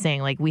coming in and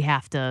saying, like, we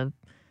have to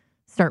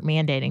start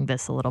mandating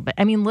this a little bit.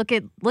 I mean, look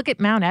at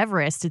Mount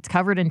Everest. It's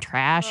covered in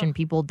trash and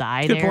people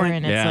die Good there. point.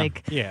 And it's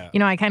like, you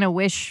know, I kind of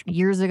wish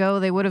years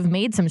ago they would have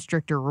made some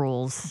stricter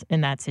rules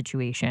in that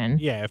situation.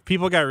 Yeah, if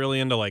people got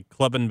really into like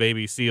clubbing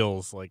baby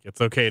seals, like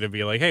it's okay to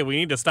be like, hey, we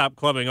need to stop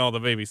clubbing all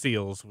the baby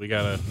seals. We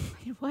gotta.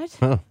 What?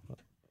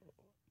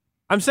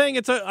 I'm saying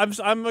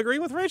I'm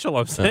agreeing with Rachel.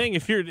 I'm saying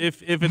if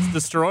it's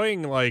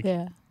destroying like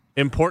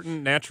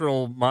important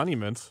natural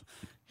monuments.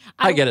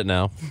 I get it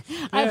now.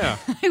 Yeah.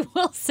 I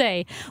will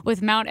say,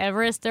 with Mount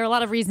Everest, there are a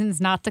lot of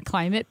reasons not to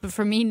climb it. But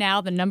for me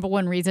now, the number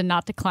one reason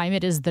not to climb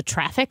it is the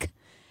traffic.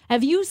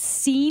 Have you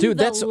seen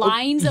the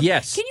lines of...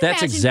 Yes, can you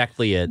that's imagine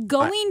exactly it.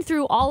 Going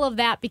through all of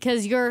that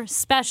because you're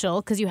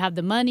special, because you have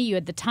the money, you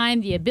had the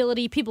time, the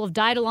ability, people have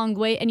died along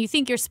the way, and you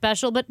think you're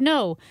special, but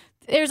no.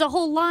 There's a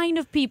whole line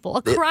of people,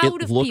 a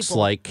crowd of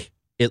people.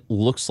 It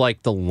looks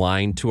like the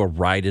line to a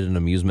ride at an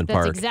amusement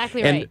park. That's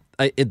exactly right.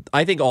 And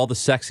I think all the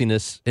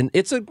sexiness, and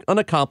it's an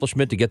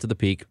accomplishment to get to the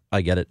peak.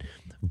 I get it.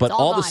 But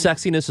all the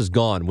sexiness is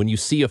gone when you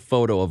see a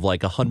photo of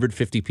like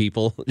 150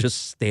 people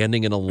just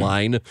standing in a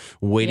line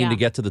waiting to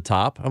get to the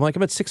top. I'm like,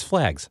 I'm at Six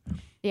Flags.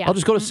 Yeah. I'll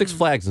just go to Six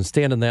Flags and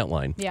stand in that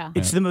line. Yeah.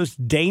 It's the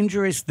most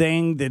dangerous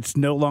thing that's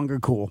no longer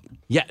cool.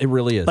 Yeah, it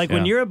really is. Like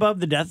when you're above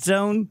the death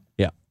zone.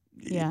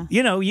 Yeah.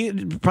 You know,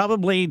 you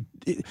probably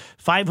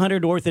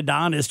 500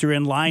 orthodontists are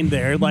in line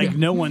there. Like,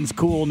 no one's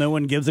cool. No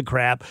one gives a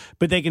crap,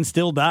 but they can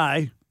still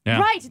die. Yeah.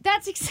 Right.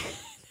 That's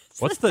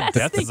What's the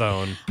death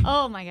zone?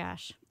 Oh, my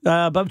gosh.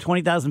 Above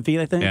 20,000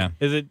 feet, I think. Yeah.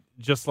 Is it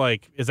just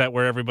like, is that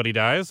where everybody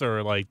dies?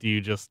 Or like, do you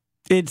just.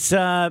 It's,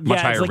 higher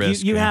it's like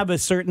risk, you have a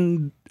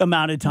certain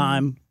amount of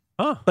time.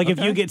 Like if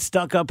you get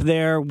stuck up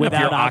there without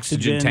if your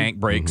oxygen tank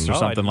breaks or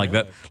something like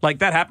that. Like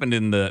that happened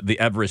in the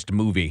Everest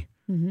movie.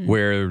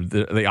 Where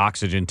the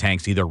oxygen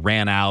tanks either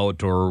ran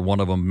out or one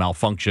of them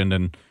malfunctioned,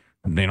 and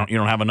you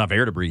don't have enough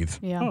air to breathe.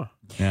 Yeah,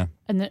 yeah.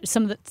 And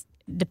some of the,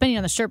 depending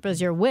on the Sherpas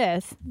you're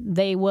with,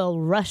 they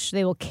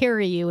will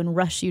carry you and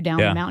rush you down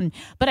the mountain.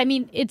 But I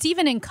mean, it's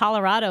even in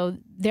Colorado.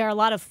 There are a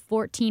lot of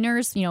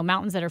 14ers,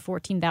 mountains that are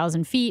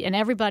 14,000 feet, and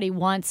everybody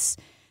wants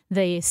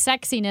the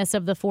sexiness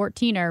of the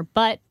 14er.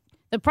 But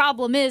the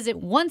problem is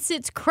that once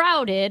it's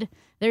crowded,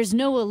 there's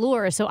no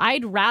allure. So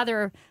I'd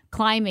rather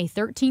climb a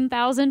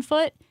 13,000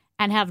 foot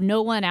and have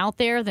no one out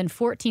there than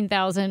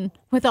 14,000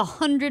 with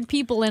 100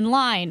 people in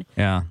line.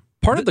 Yeah.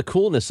 Part of the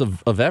coolness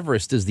of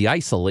Everest is the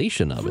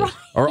isolation of it. Right.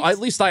 Or at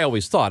least I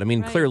always thought. I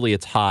mean, clearly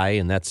it's high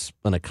and that's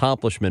an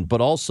accomplishment.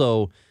 But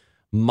also,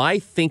 my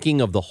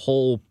thinking of the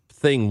whole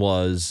thing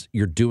was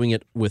you're doing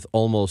it with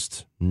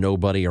almost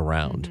nobody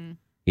around.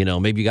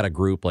 Mm-hmm. Maybe you got a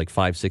group like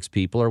 5-6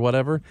 people or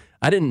whatever.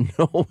 I didn't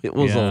know it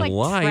was a like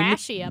line.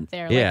 Trashy up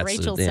there, like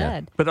Rachel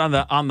said. But on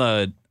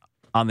the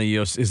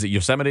is it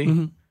Yosemite?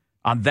 Mm-hmm.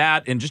 On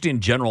that, and just in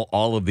general,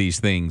 all of these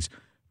things,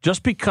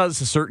 just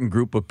because a certain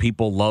group of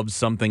people loves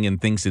something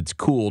and thinks it's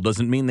cool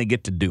doesn't mean they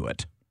get to do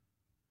it.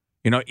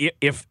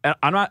 If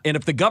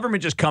the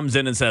government just comes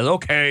in and says,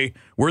 "Okay,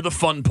 we're the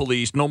fun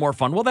police, no more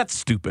fun," well, that's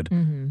stupid.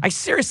 Mm-hmm. I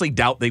seriously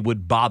doubt they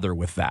would bother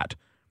with that.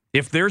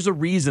 If there's a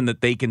reason that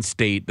they can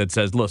state that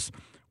says, "Listen,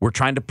 we're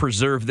trying to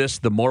preserve this.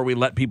 The more we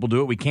let people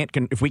do it,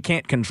 if we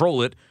can't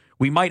control it,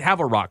 we might have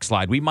a rock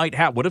slide. We might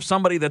have. What if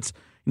somebody that's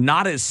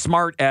not as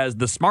smart as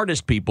the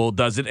smartest people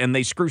does it and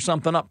they screw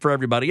something up for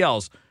everybody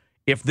else?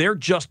 If they're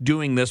just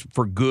doing this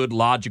for good,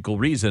 logical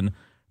reason,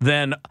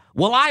 then,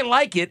 well, I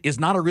like it is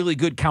not a really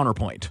good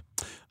counterpoint.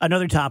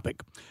 Another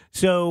topic.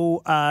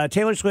 So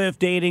Taylor Swift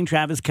dating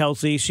Travis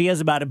Kelce. She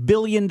has about $1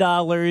 billion.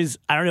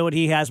 I don't know what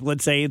he has, but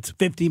let's say it's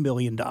 $50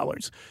 million.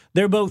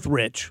 They're both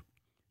rich.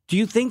 Do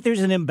you think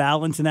there's an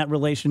imbalance in that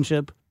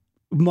relationship,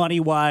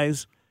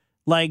 money-wise?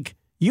 Like,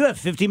 you have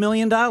 $50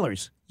 million.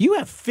 You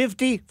have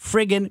 $50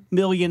 friggin'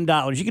 million.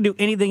 You can do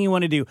anything you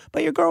want to do,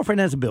 but your girlfriend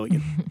has $1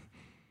 billion.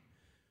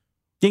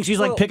 Think she's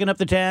like picking up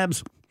the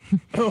tabs?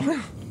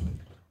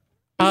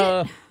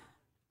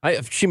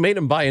 She made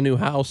him buy a new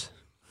house.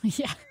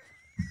 Yeah.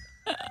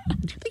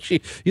 Do you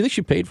think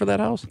she paid for that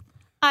house?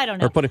 I don't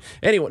know.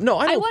 Anyway, no,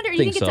 I don't. I wonder.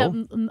 Do you think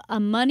it's a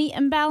money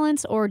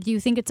imbalance, or do you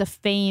think it's a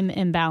fame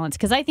imbalance?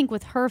 Because I think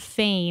with her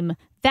fame,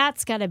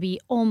 that's got to be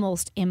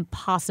almost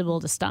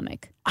impossible to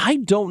stomach. I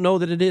don't know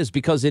that it is,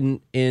 because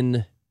in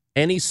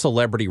any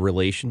celebrity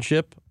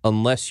relationship,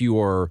 unless you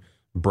are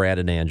Brad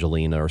and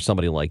Angelina or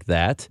somebody like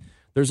that,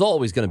 there's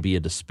always going to be a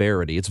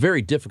disparity. It's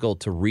very difficult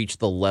to reach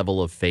the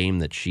level of fame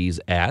that she's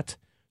at.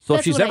 So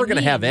if she's ever going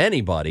to have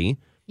anybody,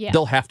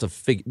 they'll have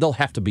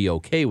to be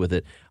okay with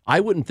it. I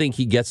wouldn't think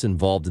he gets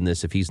involved in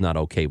this if he's not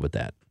okay with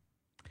that.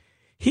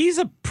 He's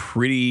a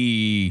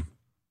pretty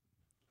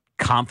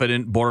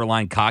confident,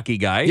 borderline cocky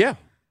guy. Yeah.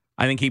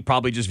 I think he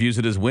probably just views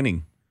it as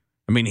winning.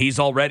 I mean, he's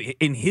already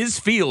in his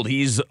field.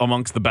 He's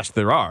amongst the best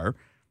there are,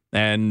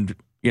 and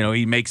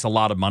he makes a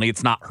lot of money.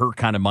 It's not her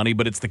kind of money,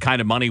 but it's the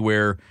kind of money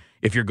where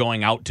if you're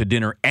going out to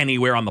dinner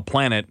anywhere on the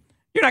planet,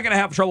 you're not going to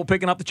have trouble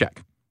picking up the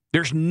check.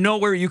 There's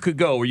nowhere you could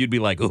go where you'd be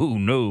like, "Oh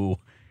no,"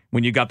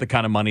 when you got the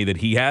kind of money that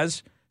he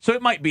has. So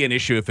it might be an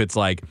issue if it's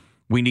like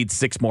we need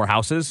 6 more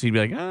houses. He'd be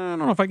like, "I don't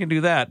know if I can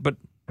do that," but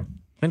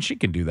then she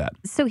can do that.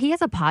 So he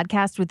has a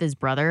podcast with his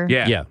brother.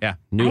 Yeah.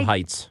 New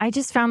Heights. I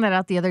just found that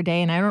out the other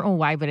day, and I don't know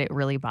why, but it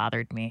really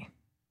bothered me.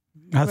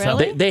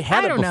 Really? They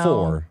had it before.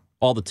 Know.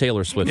 All the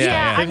Taylor Swift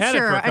Yeah,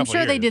 stuff. I'm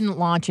sure they didn't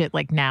launch it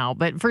like now,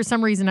 but for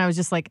some reason I was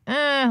just like,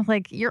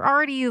 you're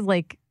already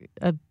like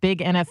a big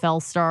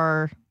NFL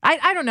star.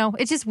 I don't know.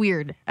 It's just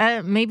weird.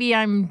 Maybe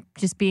I'm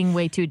just being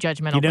way too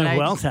judgmental. You know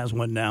who else has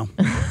one now?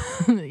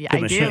 Yeah,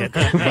 I do. I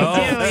do.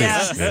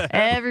 Yeah.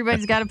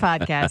 Everybody's got a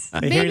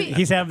podcast.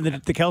 He's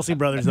having the Kelsey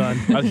brothers on.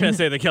 I was going to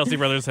say the Kelsey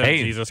brothers have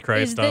Jesus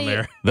Christ on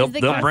there. They'll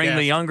bring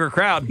the younger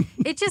crowd.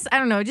 It just, I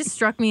don't know. It just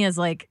struck me as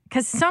like,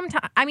 because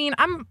sometimes, I mean,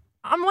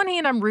 on one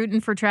hand, I'm rooting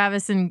for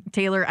Travis and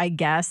Taylor, I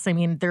guess. I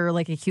mean, they're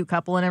like a cute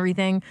couple and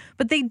everything,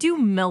 but they do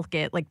milk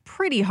it like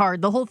pretty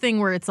hard. The whole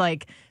thing where it's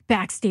like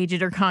backstage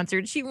at her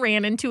concert, she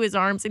ran into his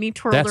arms and he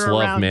twirled her around.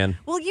 That's love, man.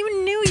 Well,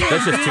 you knew you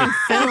were being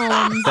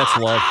filmed. That's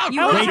love.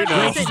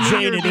 Grace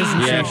jaded,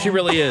 isn't she? Yeah, she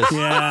really is.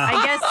 Yeah.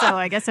 I guess so.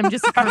 I guess I'm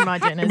just a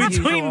curmudgeon as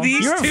usual.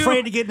 You're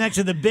afraid to get next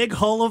to the big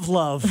hull of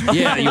love.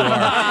 Yeah, you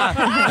are.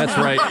 That's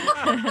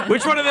right.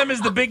 Which one of them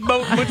is the big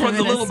boat and which one's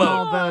the little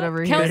small boat? boat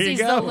over here. Kelsey's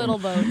the little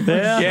boat.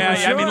 Yeah,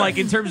 sure. I mean, like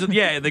in terms of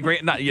the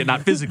great,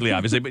 not physically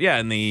obviously, but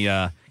in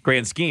the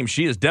grand scheme,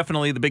 she is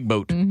definitely the big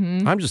boat.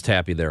 Mm-hmm. I'm just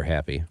happy they're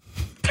happy.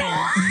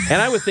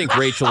 And I would think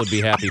Rachel would be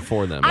happy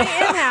for them. I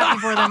am happy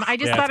for them. I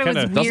just thought it was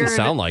weird. Doesn't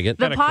sound like it.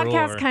 The Kinda cruel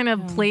podcast over. kind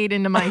of played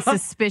into my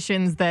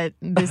suspicions that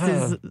this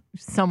is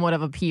somewhat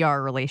of a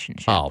PR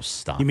relationship. Oh,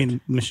 stop. You mean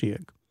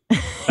Mashiach?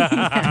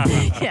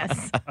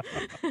 Yes.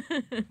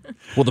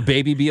 Will the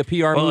baby be a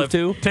PR move if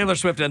too? Taylor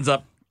Swift ends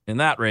up in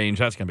that range,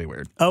 that's going to be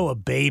weird. Oh, a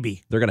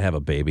baby. They're going to have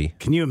a baby.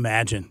 Can you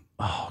imagine?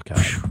 Oh,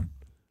 gosh.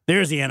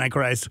 There's the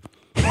Antichrist.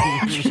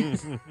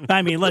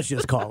 I mean, let's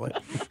just call it.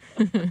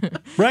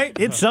 Right?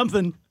 It's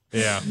something.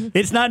 Yeah.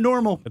 It's not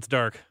normal. It's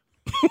dark.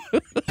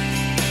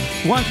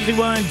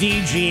 151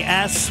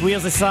 DGS. We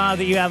also saw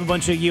that you have a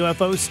bunch of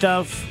UFO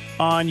stuff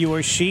on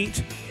your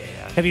sheet.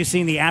 Have you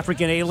seen the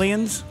African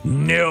aliens?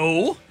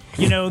 No.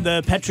 You know,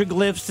 the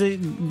petroglyphs that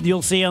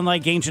you'll see on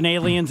like ancient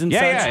aliens and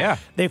such? Yeah.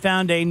 They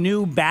found a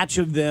new batch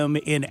of them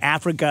in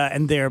Africa,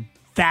 and they're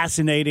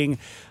fascinating.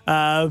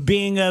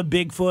 Being a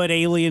Bigfoot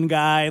alien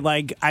guy,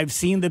 like I've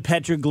seen the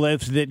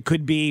petroglyphs that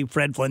could be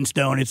Fred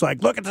Flintstone. It's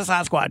like, look at the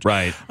Sasquatch.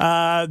 Right.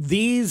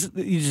 These,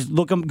 you just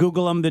look them,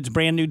 Google them. That's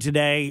brand new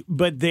today,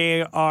 but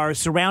they are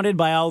surrounded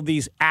by all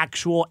these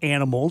actual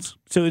animals.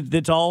 So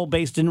it's all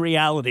based in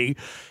reality.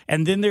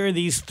 And then there are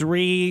these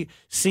 3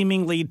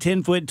 seemingly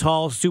 10-foot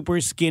tall,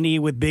 super skinny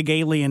with big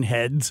alien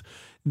heads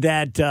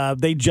that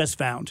they just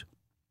found.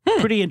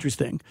 Pretty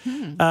interesting.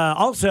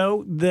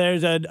 Also,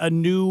 there's a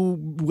new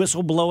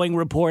whistleblowing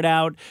report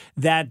out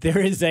that there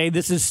is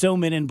this is so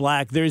Men in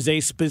Black, there's a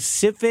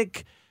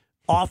specific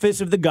office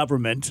of the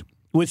government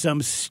with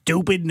some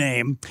stupid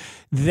name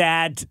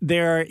that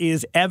there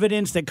is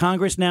evidence that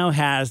Congress now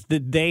has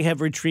that they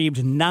have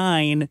retrieved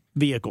 9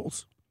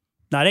 vehicles.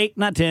 Not 8,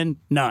 not 10,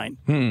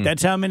 9.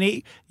 That's how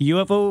many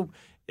UFO,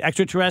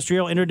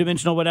 extraterrestrial,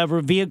 interdimensional,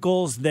 whatever,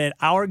 vehicles that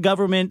our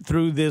government,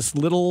 through this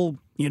little,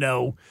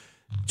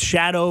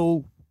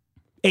 shadow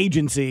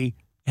agency,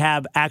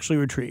 have actually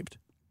retrieved.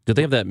 Did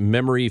they have that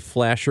memory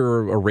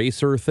flasher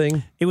eraser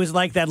thing? It was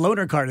like that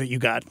loaner car that you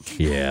got.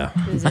 Yeah.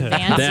 It was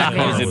advanced. That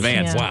was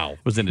advanced. Yeah. Wow.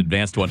 It was an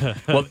advanced one.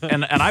 Well,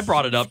 and I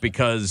brought it up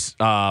because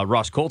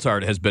Ross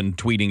Coulthard has been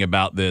tweeting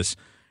about this,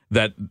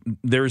 that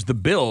there's the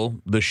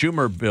bill, the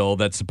Schumer bill,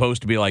 that's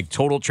supposed to be like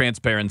total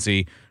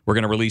transparency. We're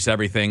going to release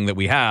everything that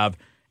we have.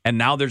 And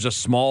now there's a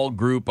small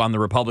group on the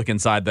Republican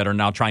side that are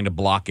now trying to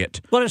block it.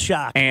 What a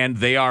shock. And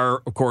they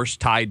are, of course,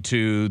 tied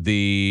to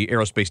the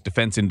aerospace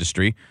defense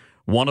industry.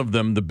 One of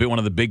them, one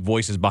of the big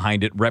voices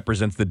behind it,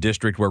 represents the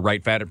district where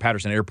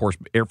Wright-Patterson Air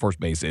Force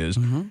Base is.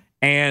 Mm-hmm.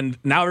 And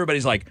now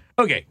everybody's like,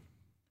 okay,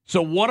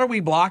 so what are we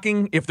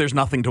blocking if there's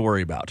nothing to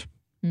worry about?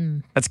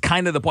 That's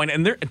kind of the point.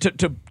 And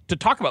to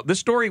talk about, this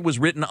story was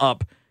written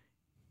up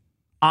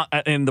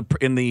in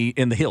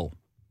the Hill,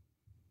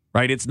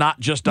 right? It's not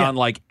just on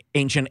like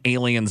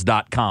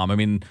ancientaliens.com. I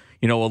mean,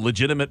 a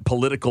legitimate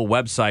political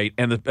website,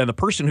 and the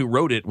person who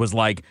wrote it was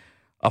like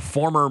a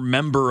former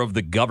member of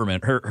the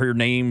government. Her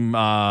name,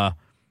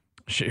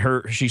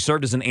 She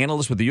served as an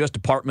analyst with the U.S.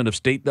 Department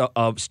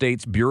of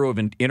State's Bureau of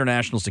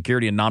International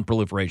Security and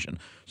Nonproliferation.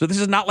 So this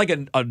is not like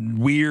a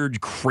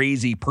weird,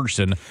 crazy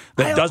person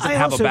that doesn't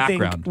have a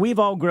background. Think we've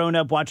all grown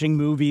up watching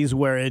movies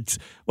where it's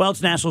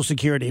national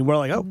security. We're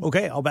like, oh,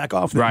 okay, I'll back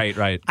off then.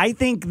 Right. I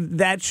think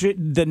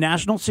the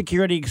national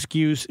security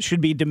excuse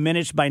should be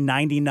diminished by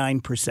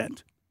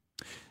 99%.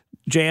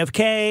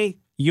 JFK,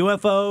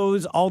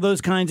 UFOs, all those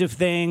kinds of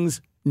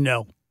things,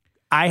 no.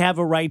 I have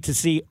a right to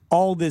see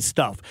all this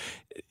stuff.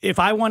 If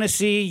I want to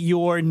see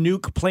your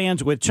nuke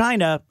plans with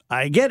China,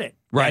 I get it.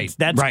 Right.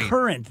 That's right.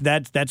 current.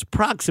 That's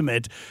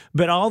proximate.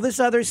 But all this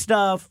other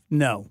stuff,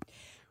 no.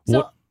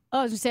 So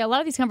I was going to say, a lot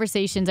of these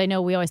conversations, I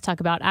know we always talk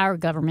about our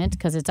government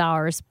because it's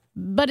ours,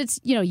 but it's,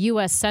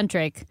 U.S.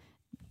 centric.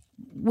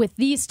 With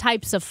these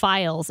types of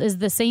files, is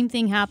the same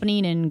thing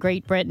happening in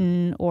Great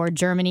Britain or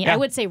Germany? Yeah. I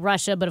would say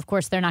Russia, but of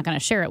course they're not going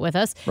to share it with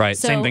us. Right.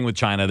 So, same thing with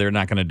China. They're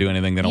not going to do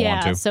anything they don't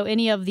want to. So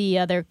any of the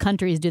other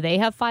countries, do they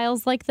have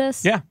files like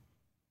this? Yeah.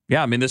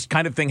 Yeah, I mean, this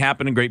kind of thing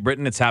happened in Great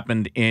Britain. It's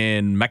happened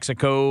in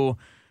Mexico.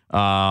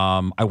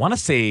 I want to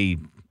say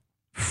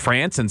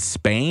France and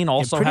Spain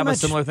also have a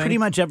similar thing. Pretty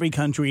much every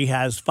country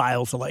has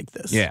files like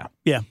this. Yeah.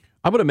 Yeah.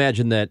 I would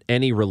imagine that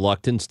any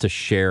reluctance to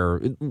share,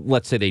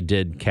 let's say they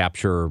did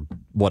capture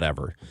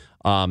whatever,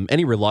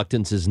 any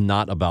reluctance is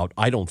not about,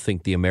 I don't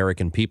think the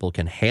American people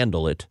can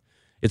handle it.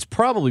 It's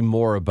probably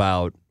more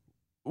about,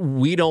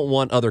 we don't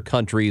want other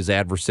countries,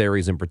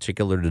 adversaries in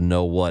particular, to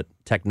know what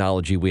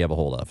technology we have a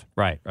hold of.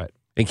 Right.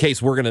 In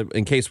case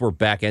we're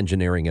back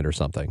engineering it or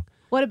something.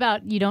 What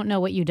about you don't know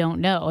what you don't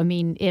know? I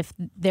mean, if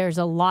there's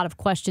a lot of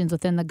questions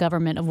within the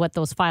government of what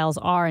those files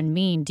are and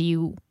mean,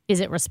 is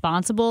it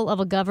responsible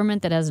of a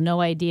government that has no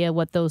idea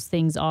what those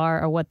things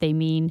are or what they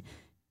mean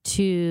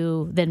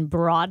to then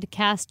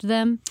broadcast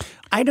them?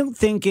 I don't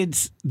think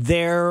it's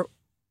their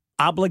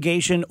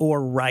obligation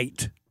or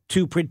right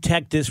to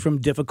protect us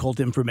from difficult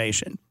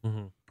information.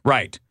 Mm-hmm.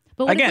 Right.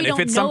 But what again, if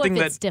it's know something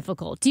if it's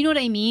difficult? Do you know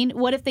what I mean?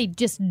 What if they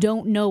just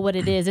don't know what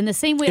it is? In the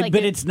same way,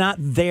 but it's not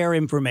their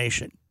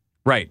information.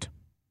 Right.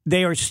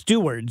 They are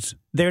stewards.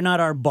 They're not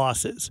our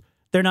bosses.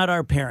 They're not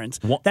our parents.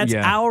 That's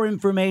our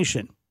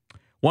information.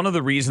 One of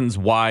the reasons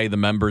why the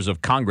members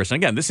of Congress, and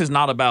again, this is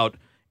not about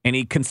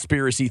any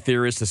conspiracy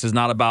theorists. This is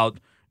not about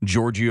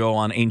Giorgio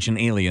on Ancient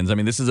Aliens. I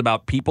mean, this is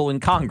about people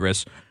in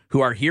Congress who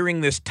are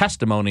hearing this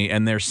testimony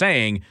and they're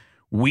saying,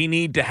 we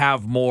need to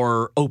have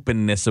more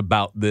openness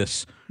about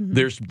this.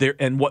 Mm-hmm.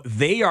 And what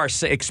they are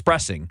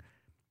expressing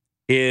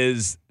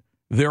is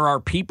there are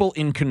people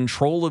in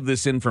control of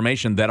this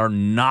information that are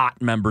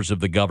not members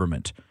of the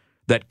government,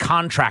 that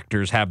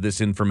contractors have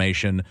this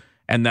information,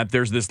 and that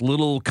there's this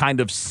little kind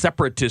of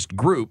separatist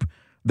group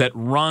that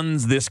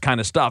runs this kind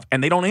of stuff,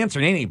 and they don't answer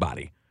to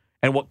anybody.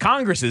 And what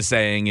Congress is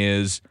saying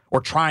is,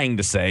 or trying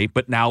to say,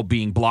 but now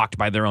being blocked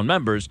by their own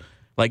members,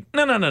 like,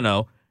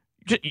 no.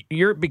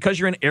 Because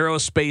you're an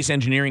aerospace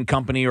engineering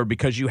company or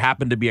because you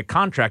happen to be a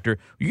contractor,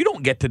 you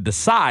don't get to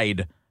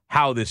decide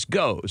how this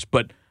goes.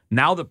 But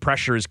now the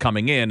pressure is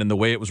coming in, and the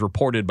way it was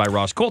reported by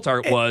Ross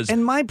Coulthart was...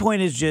 And my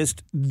point is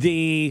just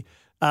the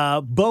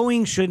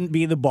Boeing shouldn't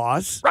be the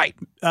boss. Right.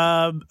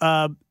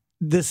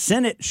 The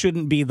Senate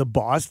shouldn't be the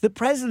boss. The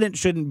president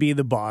shouldn't be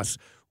the boss.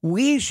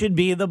 We should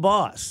be the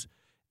boss.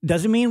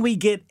 Doesn't mean we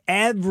get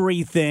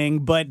everything,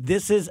 but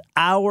this is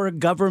our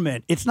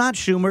government. It's not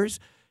Schumer's.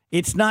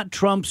 It's not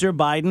Trump's or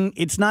Biden.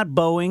 It's not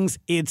Boeing's.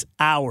 It's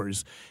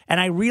ours. And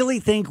I really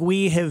think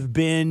we have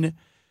been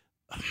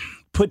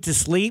put to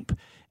sleep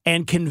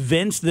and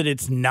convinced that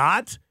it's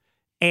not.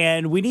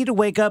 And we need to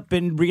wake up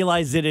and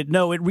realize that it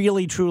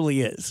really, truly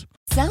is.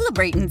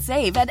 Celebrate and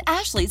save at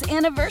Ashley's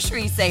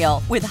Anniversary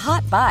Sale. With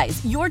Hot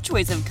Buys, your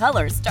choice of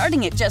colors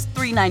starting at just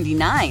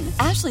 $3.99.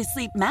 Ashley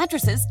Sleep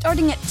mattresses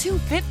starting at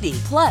 $2.50.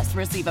 Plus,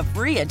 receive a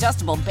free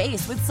adjustable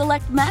base with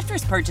select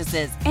mattress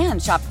purchases.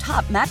 And shop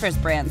top mattress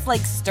brands like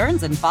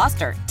Stearns &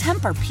 Foster,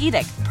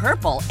 Tempur-Pedic,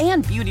 Purple,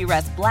 and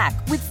Beautyrest Black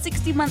with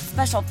 60-month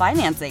special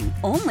financing.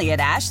 Only at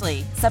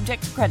Ashley.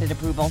 Subject to credit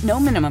approval. No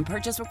minimum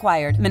purchase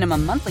required.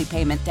 Minimum monthly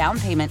payment,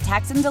 down payment,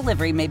 tax, and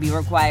delivery may be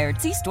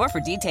required. See store for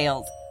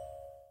details.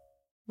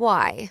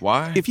 Why?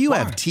 If you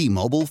have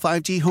T-Mobile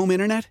 5G home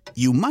internet,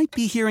 you might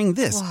be hearing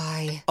this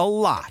a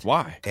lot.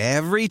 Why?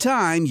 Every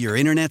time your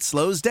internet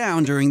slows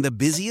down during the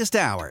busiest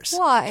hours.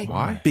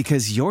 Why?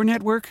 Because your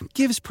network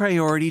gives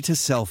priority to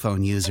cell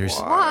phone users.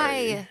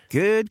 Why?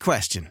 Good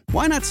question.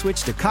 Why not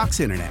switch to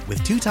Cox Internet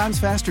with 2 times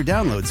faster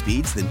download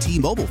speeds than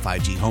T-Mobile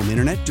 5G home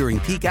internet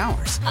during peak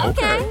hours?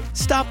 Okay.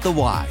 Stop the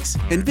whys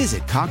and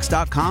visit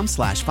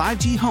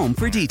cox.com/5G home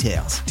for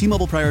details.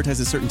 T-Mobile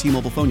prioritizes certain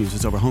T-Mobile phone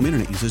users over home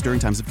internet users during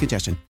times of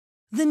congestion.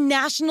 The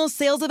national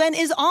sales event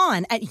is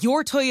on at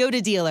your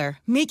Toyota dealer,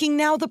 making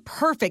now the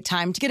perfect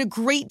time to get a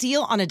great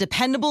deal on a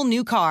dependable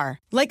new car.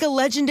 Like a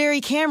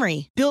legendary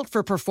Camry, built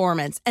for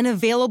performance and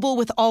available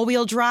with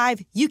all-wheel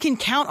drive, you can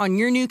count on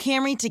your new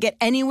Camry to get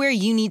anywhere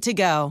you need to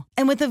go.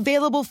 And with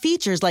available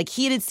features like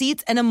heated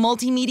seats and a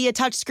multimedia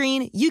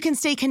touchscreen, you can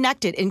stay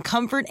connected in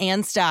comfort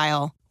and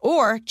style.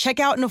 Or check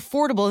out an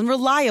affordable and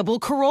reliable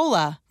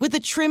Corolla with a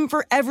trim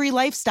for every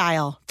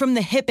lifestyle. From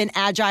the hip and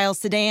agile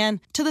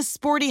sedan to the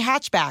sporty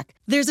hatchback,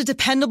 there's a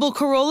dependable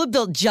Corolla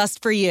built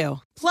just for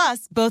you.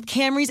 Plus, both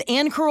Camrys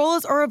and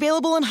Corollas are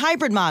available in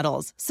hybrid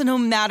models, so no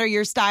matter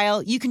your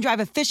style, you can drive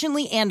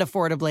efficiently and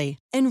affordably.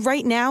 And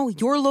right now,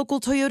 your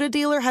local Toyota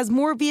dealer has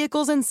more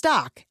vehicles in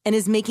stock and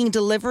is making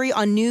delivery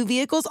on new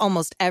vehicles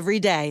almost every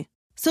day.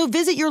 So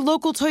visit your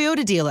local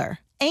Toyota dealer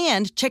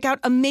and check out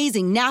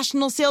amazing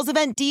national sales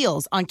event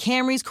deals on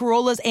Camrys,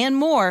 Corollas, and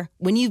more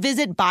when you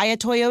visit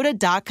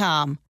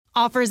buyatoyota.com.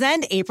 Offers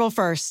end April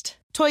 1st.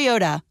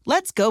 Toyota,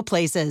 let's go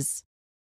places.